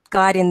great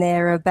guide in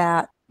there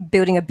about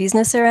building a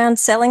business around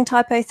selling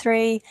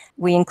TYPO3.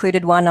 We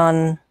included one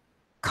on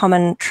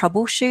common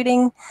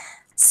troubleshooting.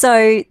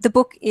 So the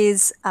book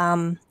is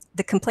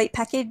the complete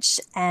package,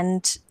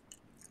 and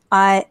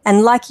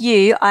like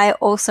you, I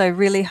also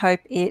really hope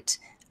it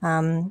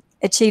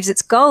achieves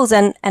its goals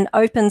and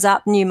opens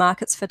up new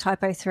markets for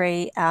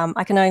TYPO3.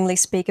 I can only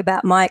speak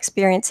about my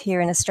experience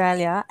here in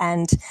Australia,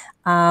 and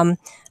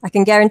I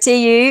can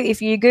guarantee you,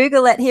 if you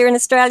Google it here in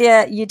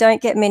Australia, you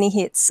don't get many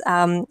hits.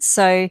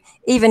 So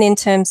even in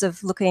terms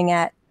of looking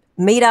at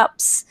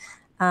meetups,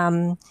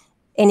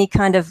 any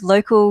kind of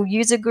local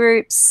user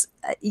groups,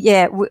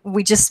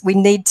 we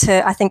need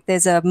to, I think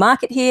there's a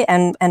market here,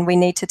 and we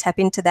need to tap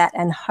into that,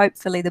 and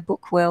hopefully the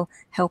book will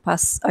help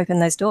us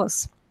open those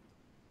doors.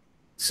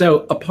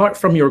 So apart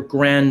from your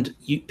grand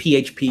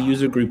PHP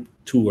user group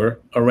tour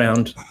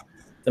around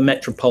the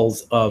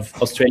metropoles of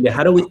Australia,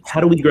 how do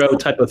we grow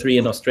TYPO3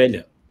 in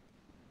Australia?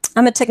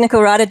 I'm a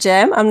technical writer,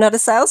 Jam. I'm not a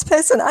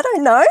salesperson. I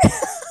don't know.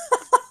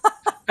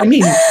 I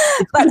mean,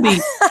 it's going to be...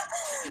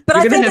 But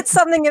I think it's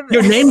something...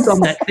 Your name's on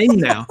that thing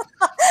now.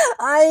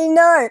 I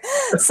know.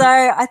 So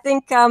I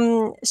think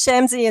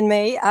Shamsy and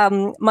me,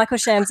 Michael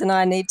Shams and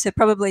I need to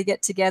probably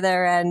get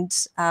together and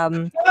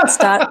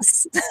start...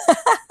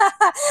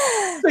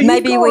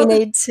 Maybe we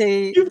need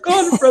to... You've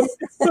gone from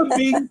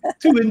being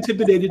too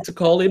intimidated to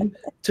call him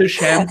to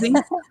Shamsy.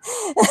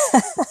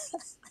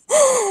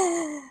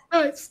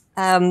 Nice.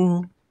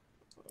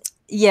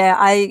 Yeah,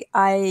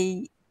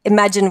 I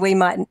imagine we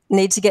might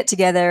need to get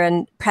together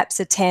and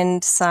perhaps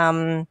attend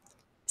some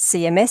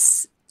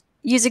CMS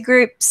user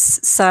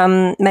groups.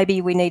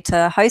 Maybe we need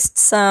to host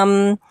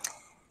some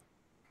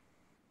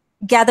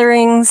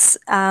gatherings.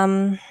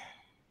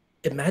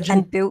 Imagine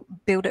and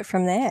build it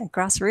from there,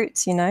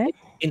 grassroots.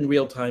 In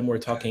real time, we're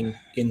talking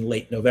in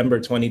late November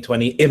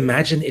 2020.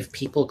 Imagine if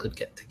people could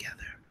get together.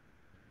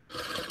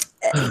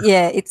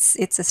 Yeah,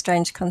 it's a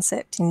strange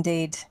concept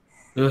indeed.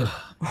 One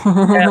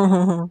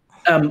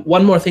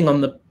more thing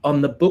on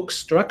the book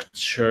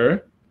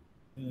structure,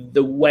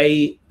 the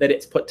way that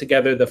it's put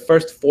together. The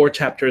first 4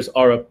 chapters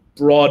are a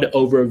broad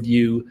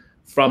overview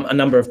from a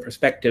number of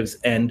perspectives,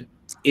 and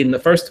in the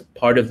first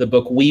part of the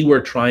book, we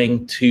were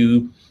trying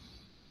to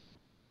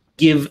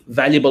give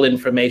valuable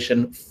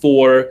information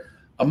for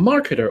a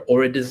marketer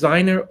or a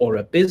designer or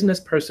a business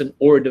person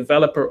or a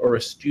developer or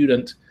a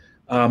student,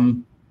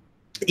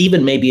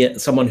 even maybe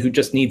someone who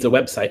just needs a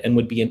website and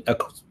would be a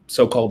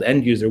so-called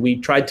end user. We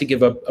tried to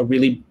give a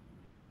really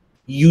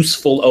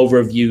useful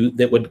overview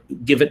that would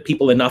give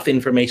people enough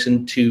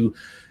information to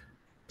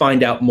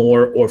find out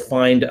more, or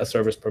find a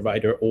service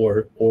provider,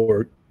 or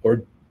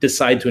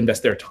decide to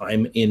invest their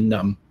time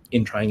in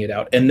trying it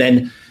out. And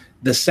then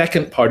the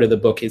second part of the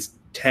book is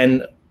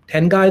 10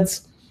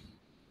 guides.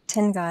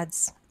 10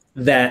 guides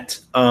that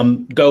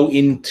go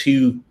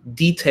into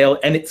detail,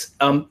 and it's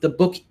the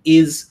book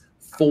is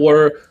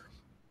for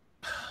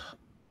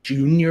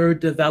junior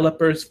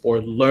developers,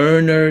 for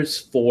learners,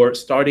 for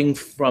starting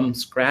from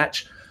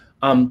scratch.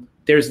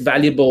 There's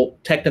valuable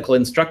technical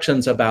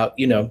instructions about,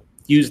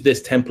 use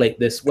this template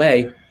this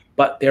way,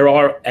 but there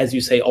are, as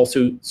you say,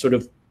 also sort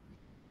of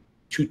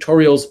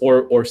tutorials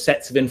or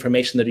sets of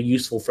information that are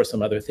useful for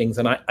some other things.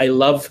 And I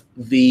love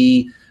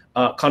the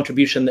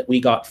contribution that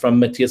we got from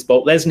Matthias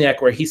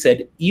Bolt-Lesniak, where he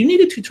said, you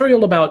need a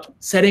tutorial about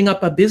setting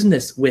up a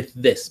business with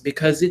this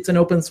because it's an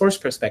open source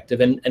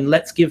perspective, and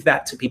let's give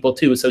that to people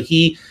too. So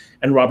he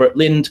and Robert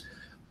Lind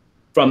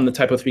from the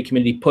TYPO3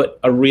 community put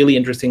a really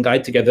interesting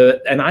guide together,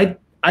 and I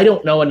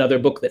don't know another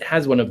book that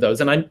has one of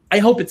those, and I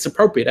hope it's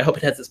appropriate. I hope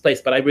it has its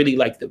place, but I really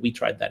like that we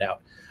tried that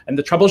out. And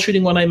the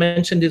troubleshooting one I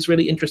mentioned is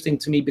really interesting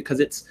to me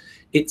because it's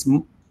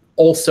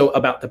also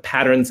about the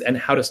patterns and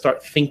how to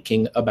start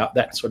thinking about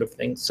that sort of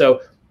thing.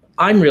 So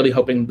I'm really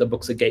hoping the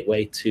book's a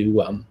gateway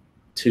to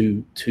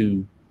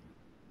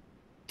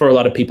for a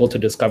lot of people to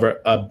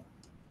discover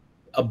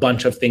a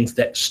bunch of things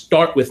that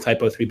start with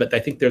TYPO3, but I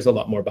think there's a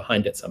lot more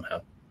behind it somehow.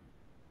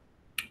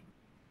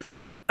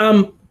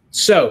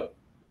 So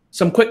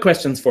some quick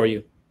questions for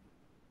you.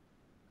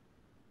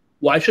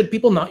 Why should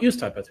people not use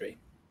TYPO3?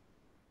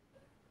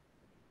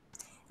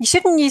 You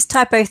shouldn't use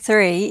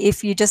TYPO3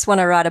 if you just want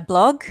to write a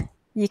blog.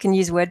 You can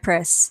use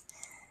WordPress.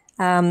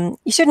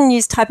 You shouldn't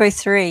use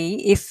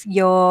TYPO3 if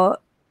your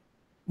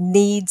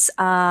needs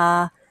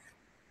are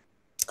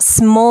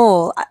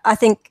small. I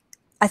think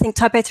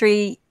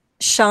TYPO3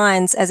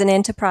 shines as an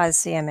enterprise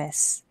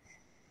CMS.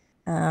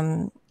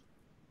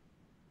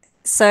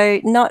 So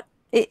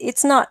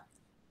it's not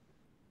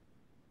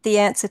the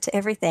answer to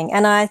everything.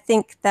 And I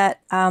think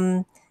that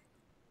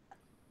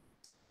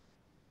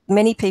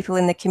many people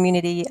in the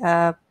community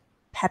are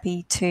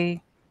happy to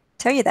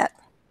tell you that.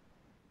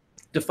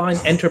 Define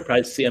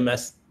enterprise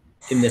CMS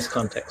in this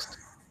context.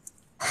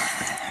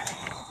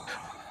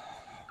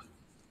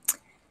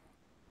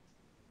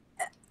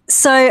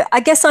 So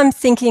I guess I'm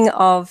thinking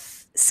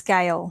of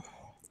scale.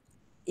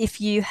 If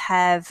you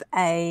have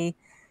a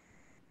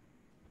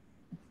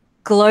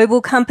global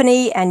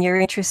company and you're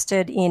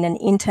interested in an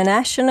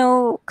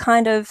international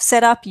kind of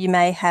setup, you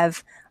may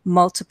have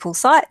multiple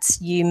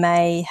sites, you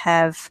may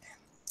have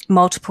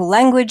multiple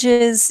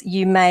languages,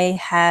 you may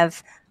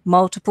have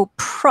multiple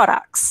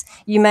products,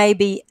 you may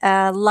be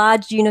a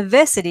large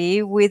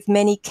university with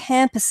many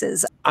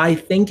campuses. I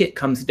think it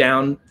comes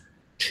down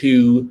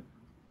to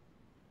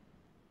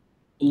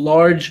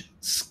large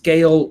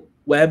scale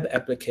web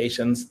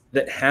applications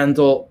that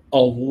handle a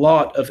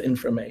lot of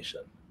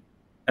information.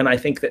 And I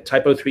think that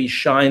TYPO3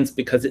 shines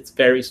because it's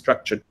very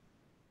structured.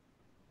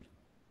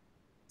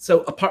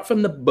 So apart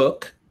from the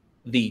book,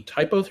 the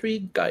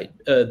TYPO3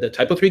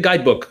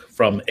 Guidebook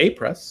from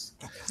Apress,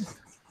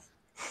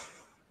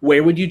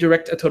 where would you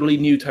direct a totally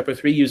new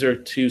TYPO3 user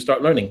to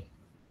start learning?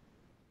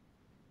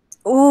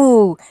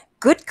 Ooh,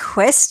 good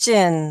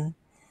question.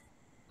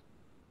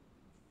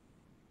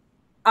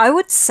 I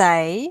would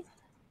say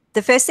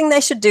the first thing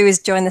they should do is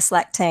join the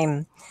Slack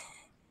team.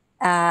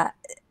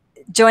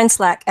 Join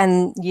Slack,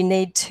 and you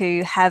need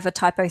to have a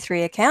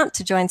TYPO3 account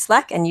to join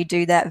Slack, and you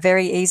do that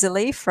very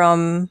easily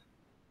from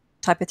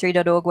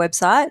typo3.org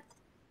website.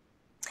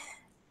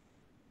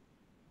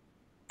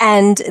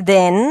 And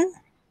then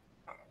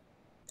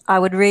I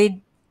would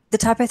read the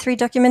TYPO3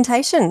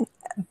 documentation.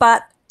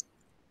 But,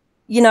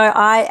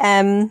 I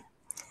am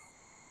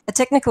a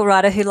technical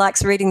writer who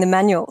likes reading the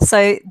manual,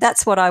 so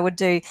that's what I would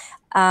do.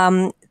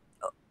 Apart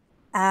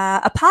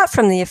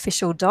from the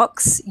official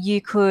docs,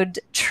 you could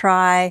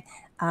try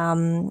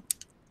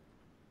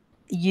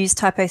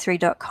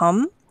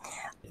usetypo3.com.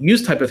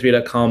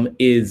 Usetypo3.com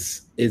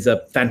is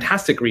a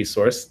fantastic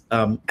resource.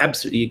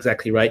 Absolutely,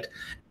 exactly right.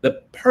 The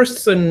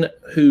person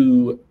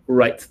who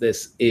writes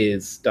this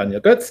is Daniel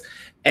Götz,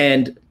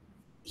 and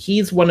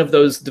he's one of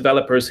those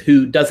developers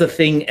who does a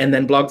thing and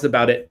then blogs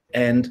about it.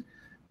 And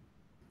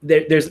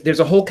there's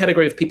a whole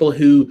category of people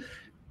who,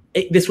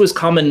 this was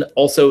common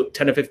also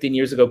 10 or 15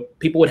 years ago.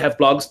 People would have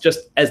blogs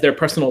just as their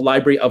personal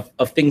library of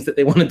things that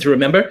they wanted to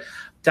remember.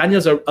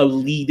 Daniel's a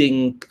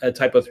leading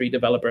TYPO3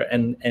 developer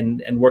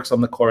and works on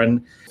the core.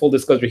 And full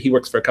disclosure, he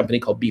works for a company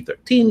called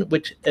B13,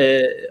 which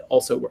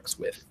also works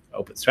with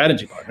Open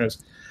Strategy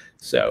Partners.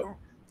 So,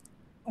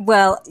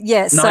 well,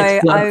 yes.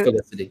 Nice plug,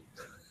 Felicity.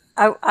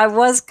 I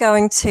was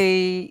going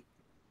to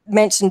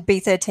mention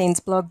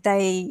B13's blog.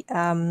 They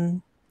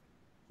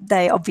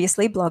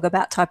obviously blog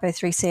about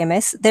TYPO3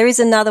 CMS. There is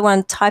another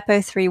one,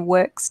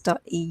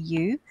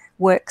 typo3works.eu,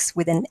 works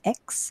with an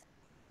X.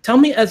 Tell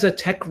me, as a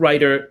tech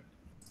writer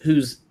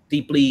who's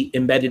deeply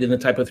embedded in the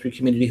TYPO3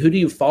 community, who do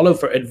you follow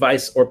for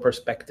advice or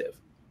perspective?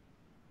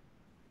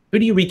 Who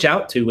do you reach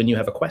out to when you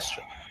have a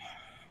question?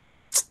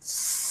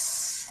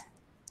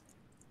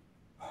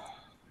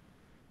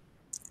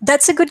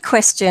 That's a good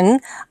question.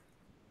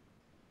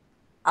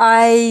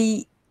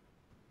 I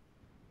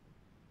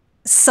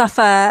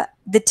suffer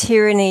the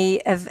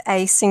tyranny of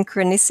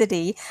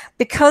asynchronicity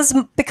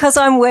because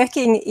I'm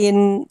working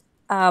in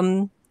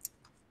an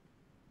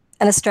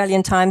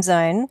Australian time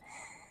zone.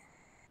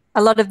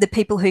 a lot of the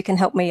people who can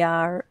help me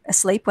are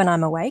asleep when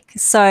I'm awake.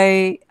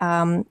 So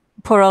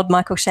poor old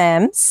Michael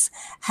Shams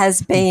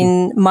has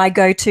been my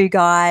go-to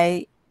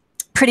guy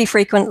pretty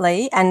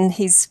frequently, and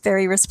he's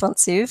very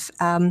responsive.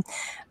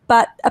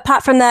 But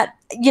apart from that,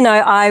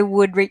 I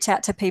would reach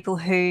out to people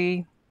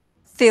who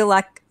feel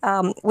like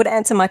would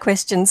answer my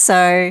questions.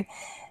 So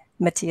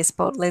Matthias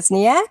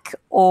Bolt-Lesniak,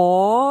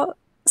 or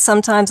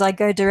sometimes I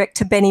go direct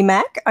to Benny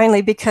Mac,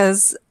 only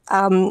because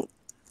I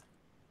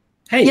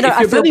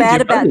feel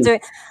bad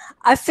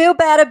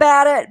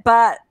about it,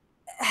 but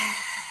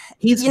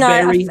he's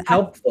very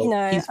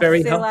helpful. He's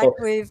very helpful. Like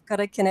we've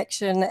got a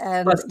connection,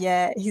 and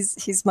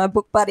he's my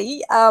book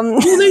buddy. Well,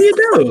 there you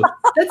go.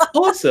 That's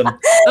awesome.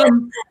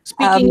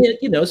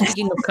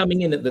 Speaking of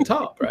coming in at the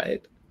top,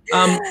 right?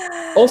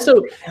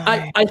 Also,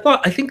 I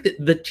think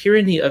that the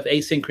tyranny of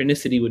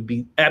asynchronicity would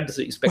be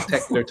absolutely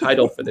spectacular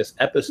title for this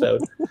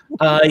episode.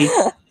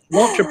 I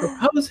want to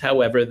propose,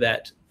 however,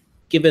 that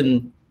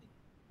given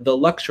the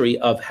luxury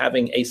of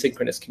having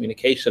asynchronous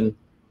communication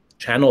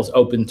channels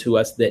open to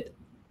us, that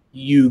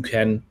you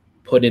can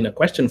put in a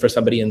question for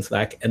somebody in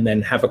Slack and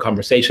then have a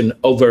conversation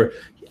over,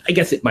 I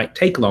guess it might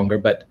take longer,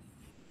 but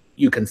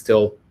you can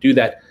still do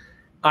that.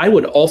 I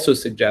would also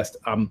suggest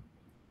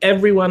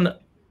everyone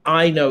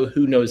I know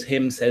who knows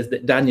him says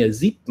that Danya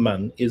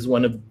Ziepman is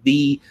one of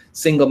the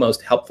single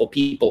most helpful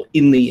people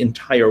in the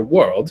entire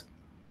world.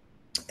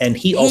 And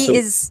he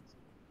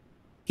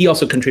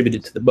also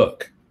contributed to the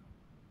book.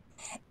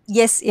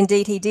 Yes,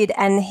 indeed he did.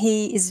 And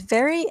he is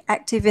very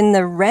active in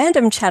the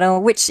random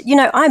channel, which,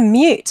 I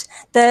mute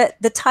the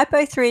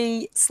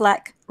TYPO3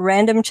 Slack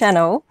random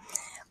channel,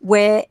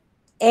 where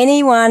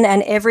anyone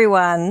and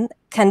everyone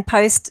can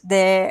post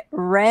their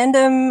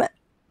random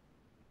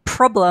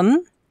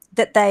problem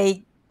that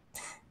they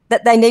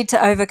need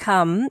to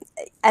overcome.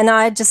 And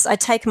I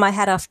take my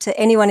hat off to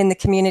anyone in the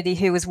community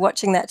who was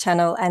watching that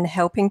channel and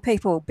helping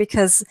people,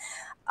 because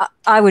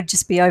I would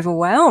just be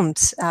overwhelmed.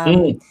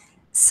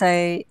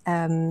 So,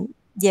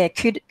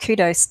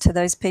 kudos to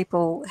those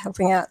people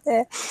helping out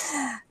there.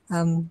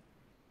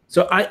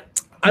 So I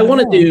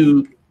want to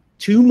do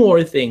two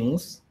more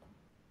things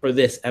for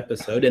this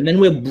episode, and then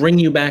we'll bring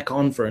you back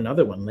on for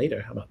another one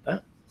later. How about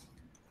that?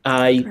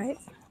 I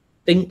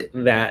think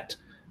that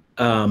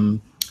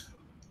I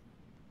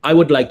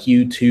would like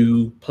you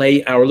to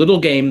play our little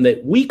game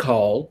that we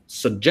call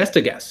Suggest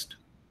a Guest.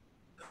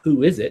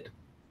 Who is it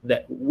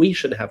that we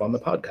should have on the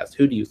podcast?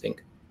 Who do you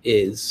think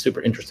is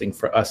super interesting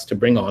for us to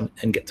bring on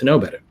and get to know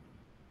better?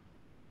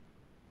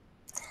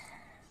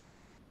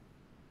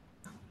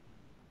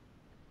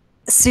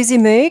 Susie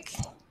Moog.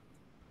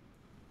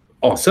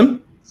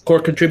 Awesome. Core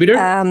contributor.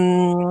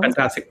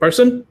 Fantastic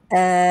person.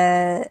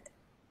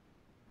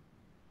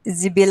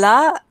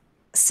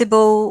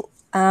 Sybil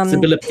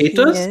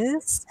Peters.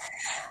 Yes.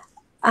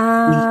 We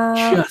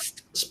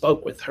just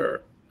spoke with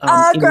her.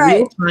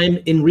 Great.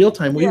 In real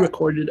time, we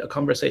recorded a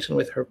conversation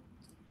with her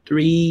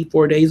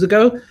 3-4 days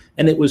ago,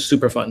 and it was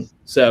super fun.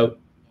 So,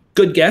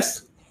 good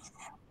guess.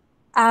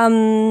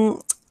 I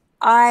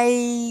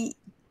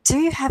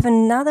do have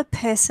another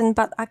person,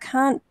 but I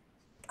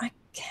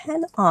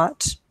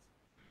cannot.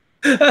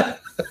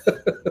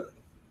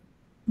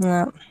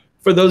 No.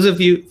 For those of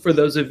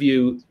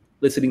you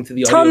listening to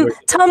the audio,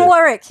 Tom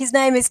Warwick. His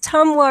name is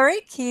Tom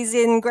Warwick. He's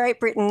in Great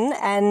Britain,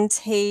 and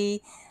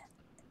he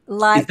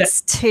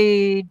likes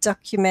to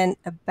document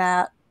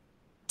about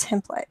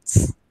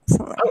templates.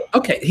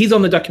 Okay. He's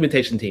on the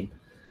documentation team.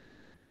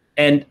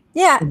 And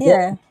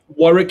yeah.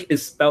 Warwick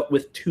is spelt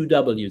with 2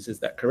 W's. Is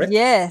that correct?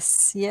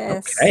 Yes.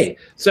 Okay.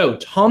 So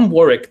Tom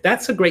Warwick,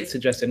 that's a great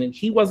suggestion, and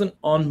he wasn't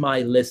on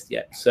my list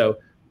yet. So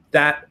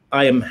that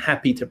I am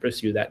happy to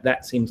pursue that.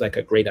 That seems like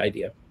a great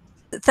idea.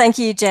 Thank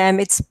you, Jam.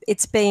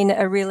 It's been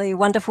a really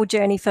wonderful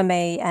journey for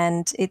me,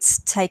 and it's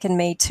taken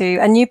me to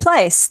a new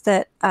place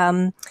that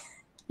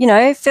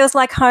feels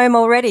like home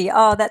already.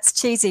 Oh, that's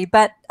cheesy,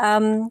 but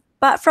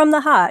from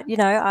the heart,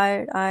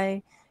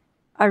 I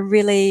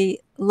really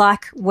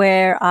like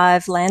where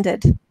I've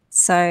landed.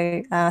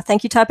 So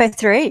thank you,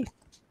 TYPO3.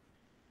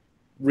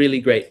 Really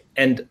great,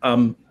 and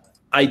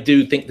I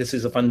do think this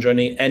is a fun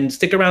journey. And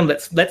stick around.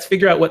 Let's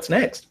figure out what's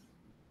next.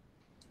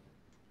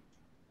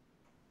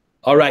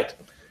 All right.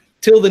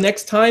 Till the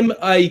next time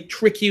I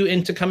trick you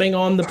into coming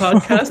on the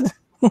podcast.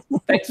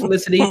 Thanks,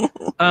 Felicity.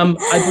 I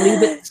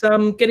believe it's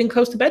getting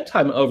close to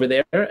bedtime over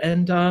there.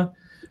 And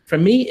for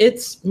me,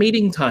 it's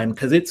meeting time,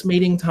 because it's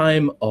meeting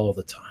time all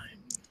the time.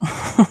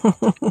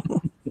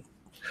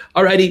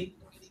 All righty.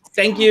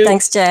 Thank you.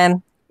 Thanks,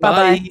 Jam.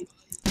 Bye-bye.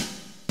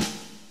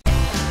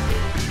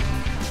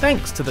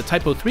 Thanks to the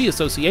TYPO3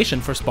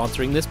 Association for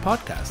sponsoring this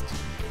podcast.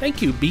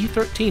 Thank you,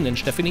 B13 and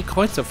Stephanie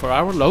Kreutzer, for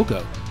our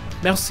logo.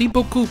 Merci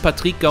beaucoup,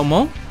 Patrick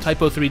Gaumont,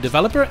 TYPO3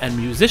 developer and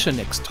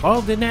musician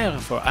extraordinaire,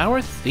 for our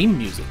theme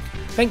music.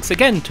 Thanks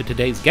again to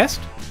today's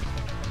guest.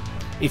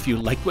 If you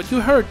liked what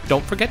you heard,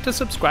 don't forget to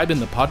subscribe in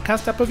the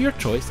podcast app of your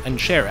choice and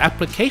share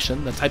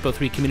Application, the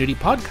TYPO3 community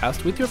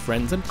podcast, with your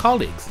friends and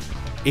colleagues.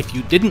 If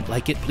you didn't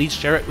like it, please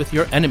share it with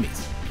your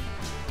enemies.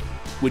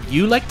 Would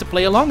you like to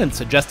play along and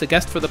suggest a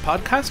guest for the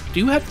podcast? Do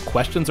you have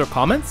questions or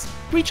comments?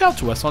 Reach out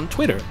to us on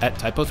Twitter at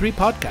TYPO3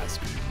 Podcast.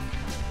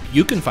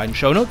 You can find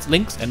show notes,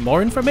 links, and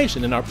more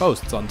information in our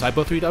posts on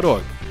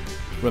typo3.org.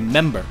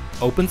 Remember,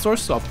 open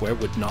source software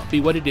would not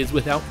be what it is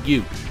without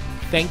you.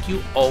 Thank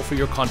you all for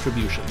your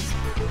contributions.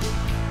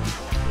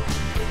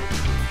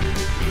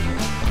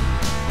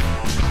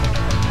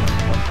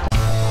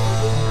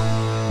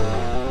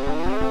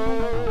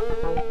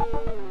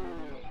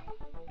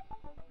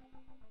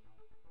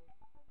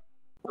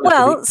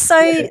 Well,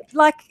 so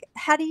like,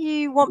 what do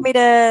you want me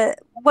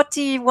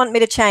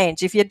to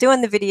change? If you're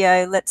doing the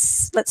video,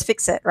 let's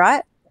fix it,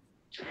 right?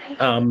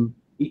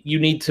 You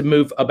need to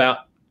move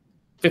about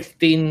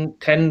 10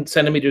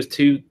 centimeters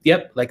to,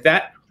 yep, like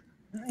that.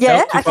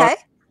 Yeah, okay.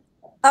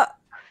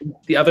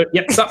 The other,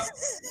 yep, stop.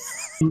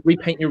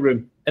 Repaint your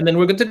room, and then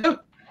we're good to go.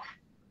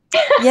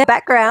 Yeah,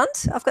 background.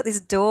 I've got this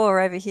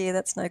door over here.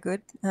 That's no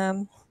good.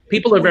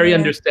 People are very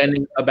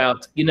understanding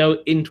about, in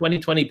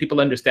 2020,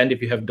 people understand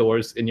if you have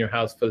doors in your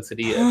house,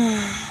 Felicity.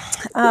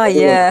 Oh,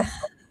 yeah.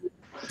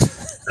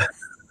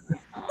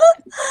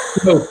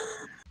 So,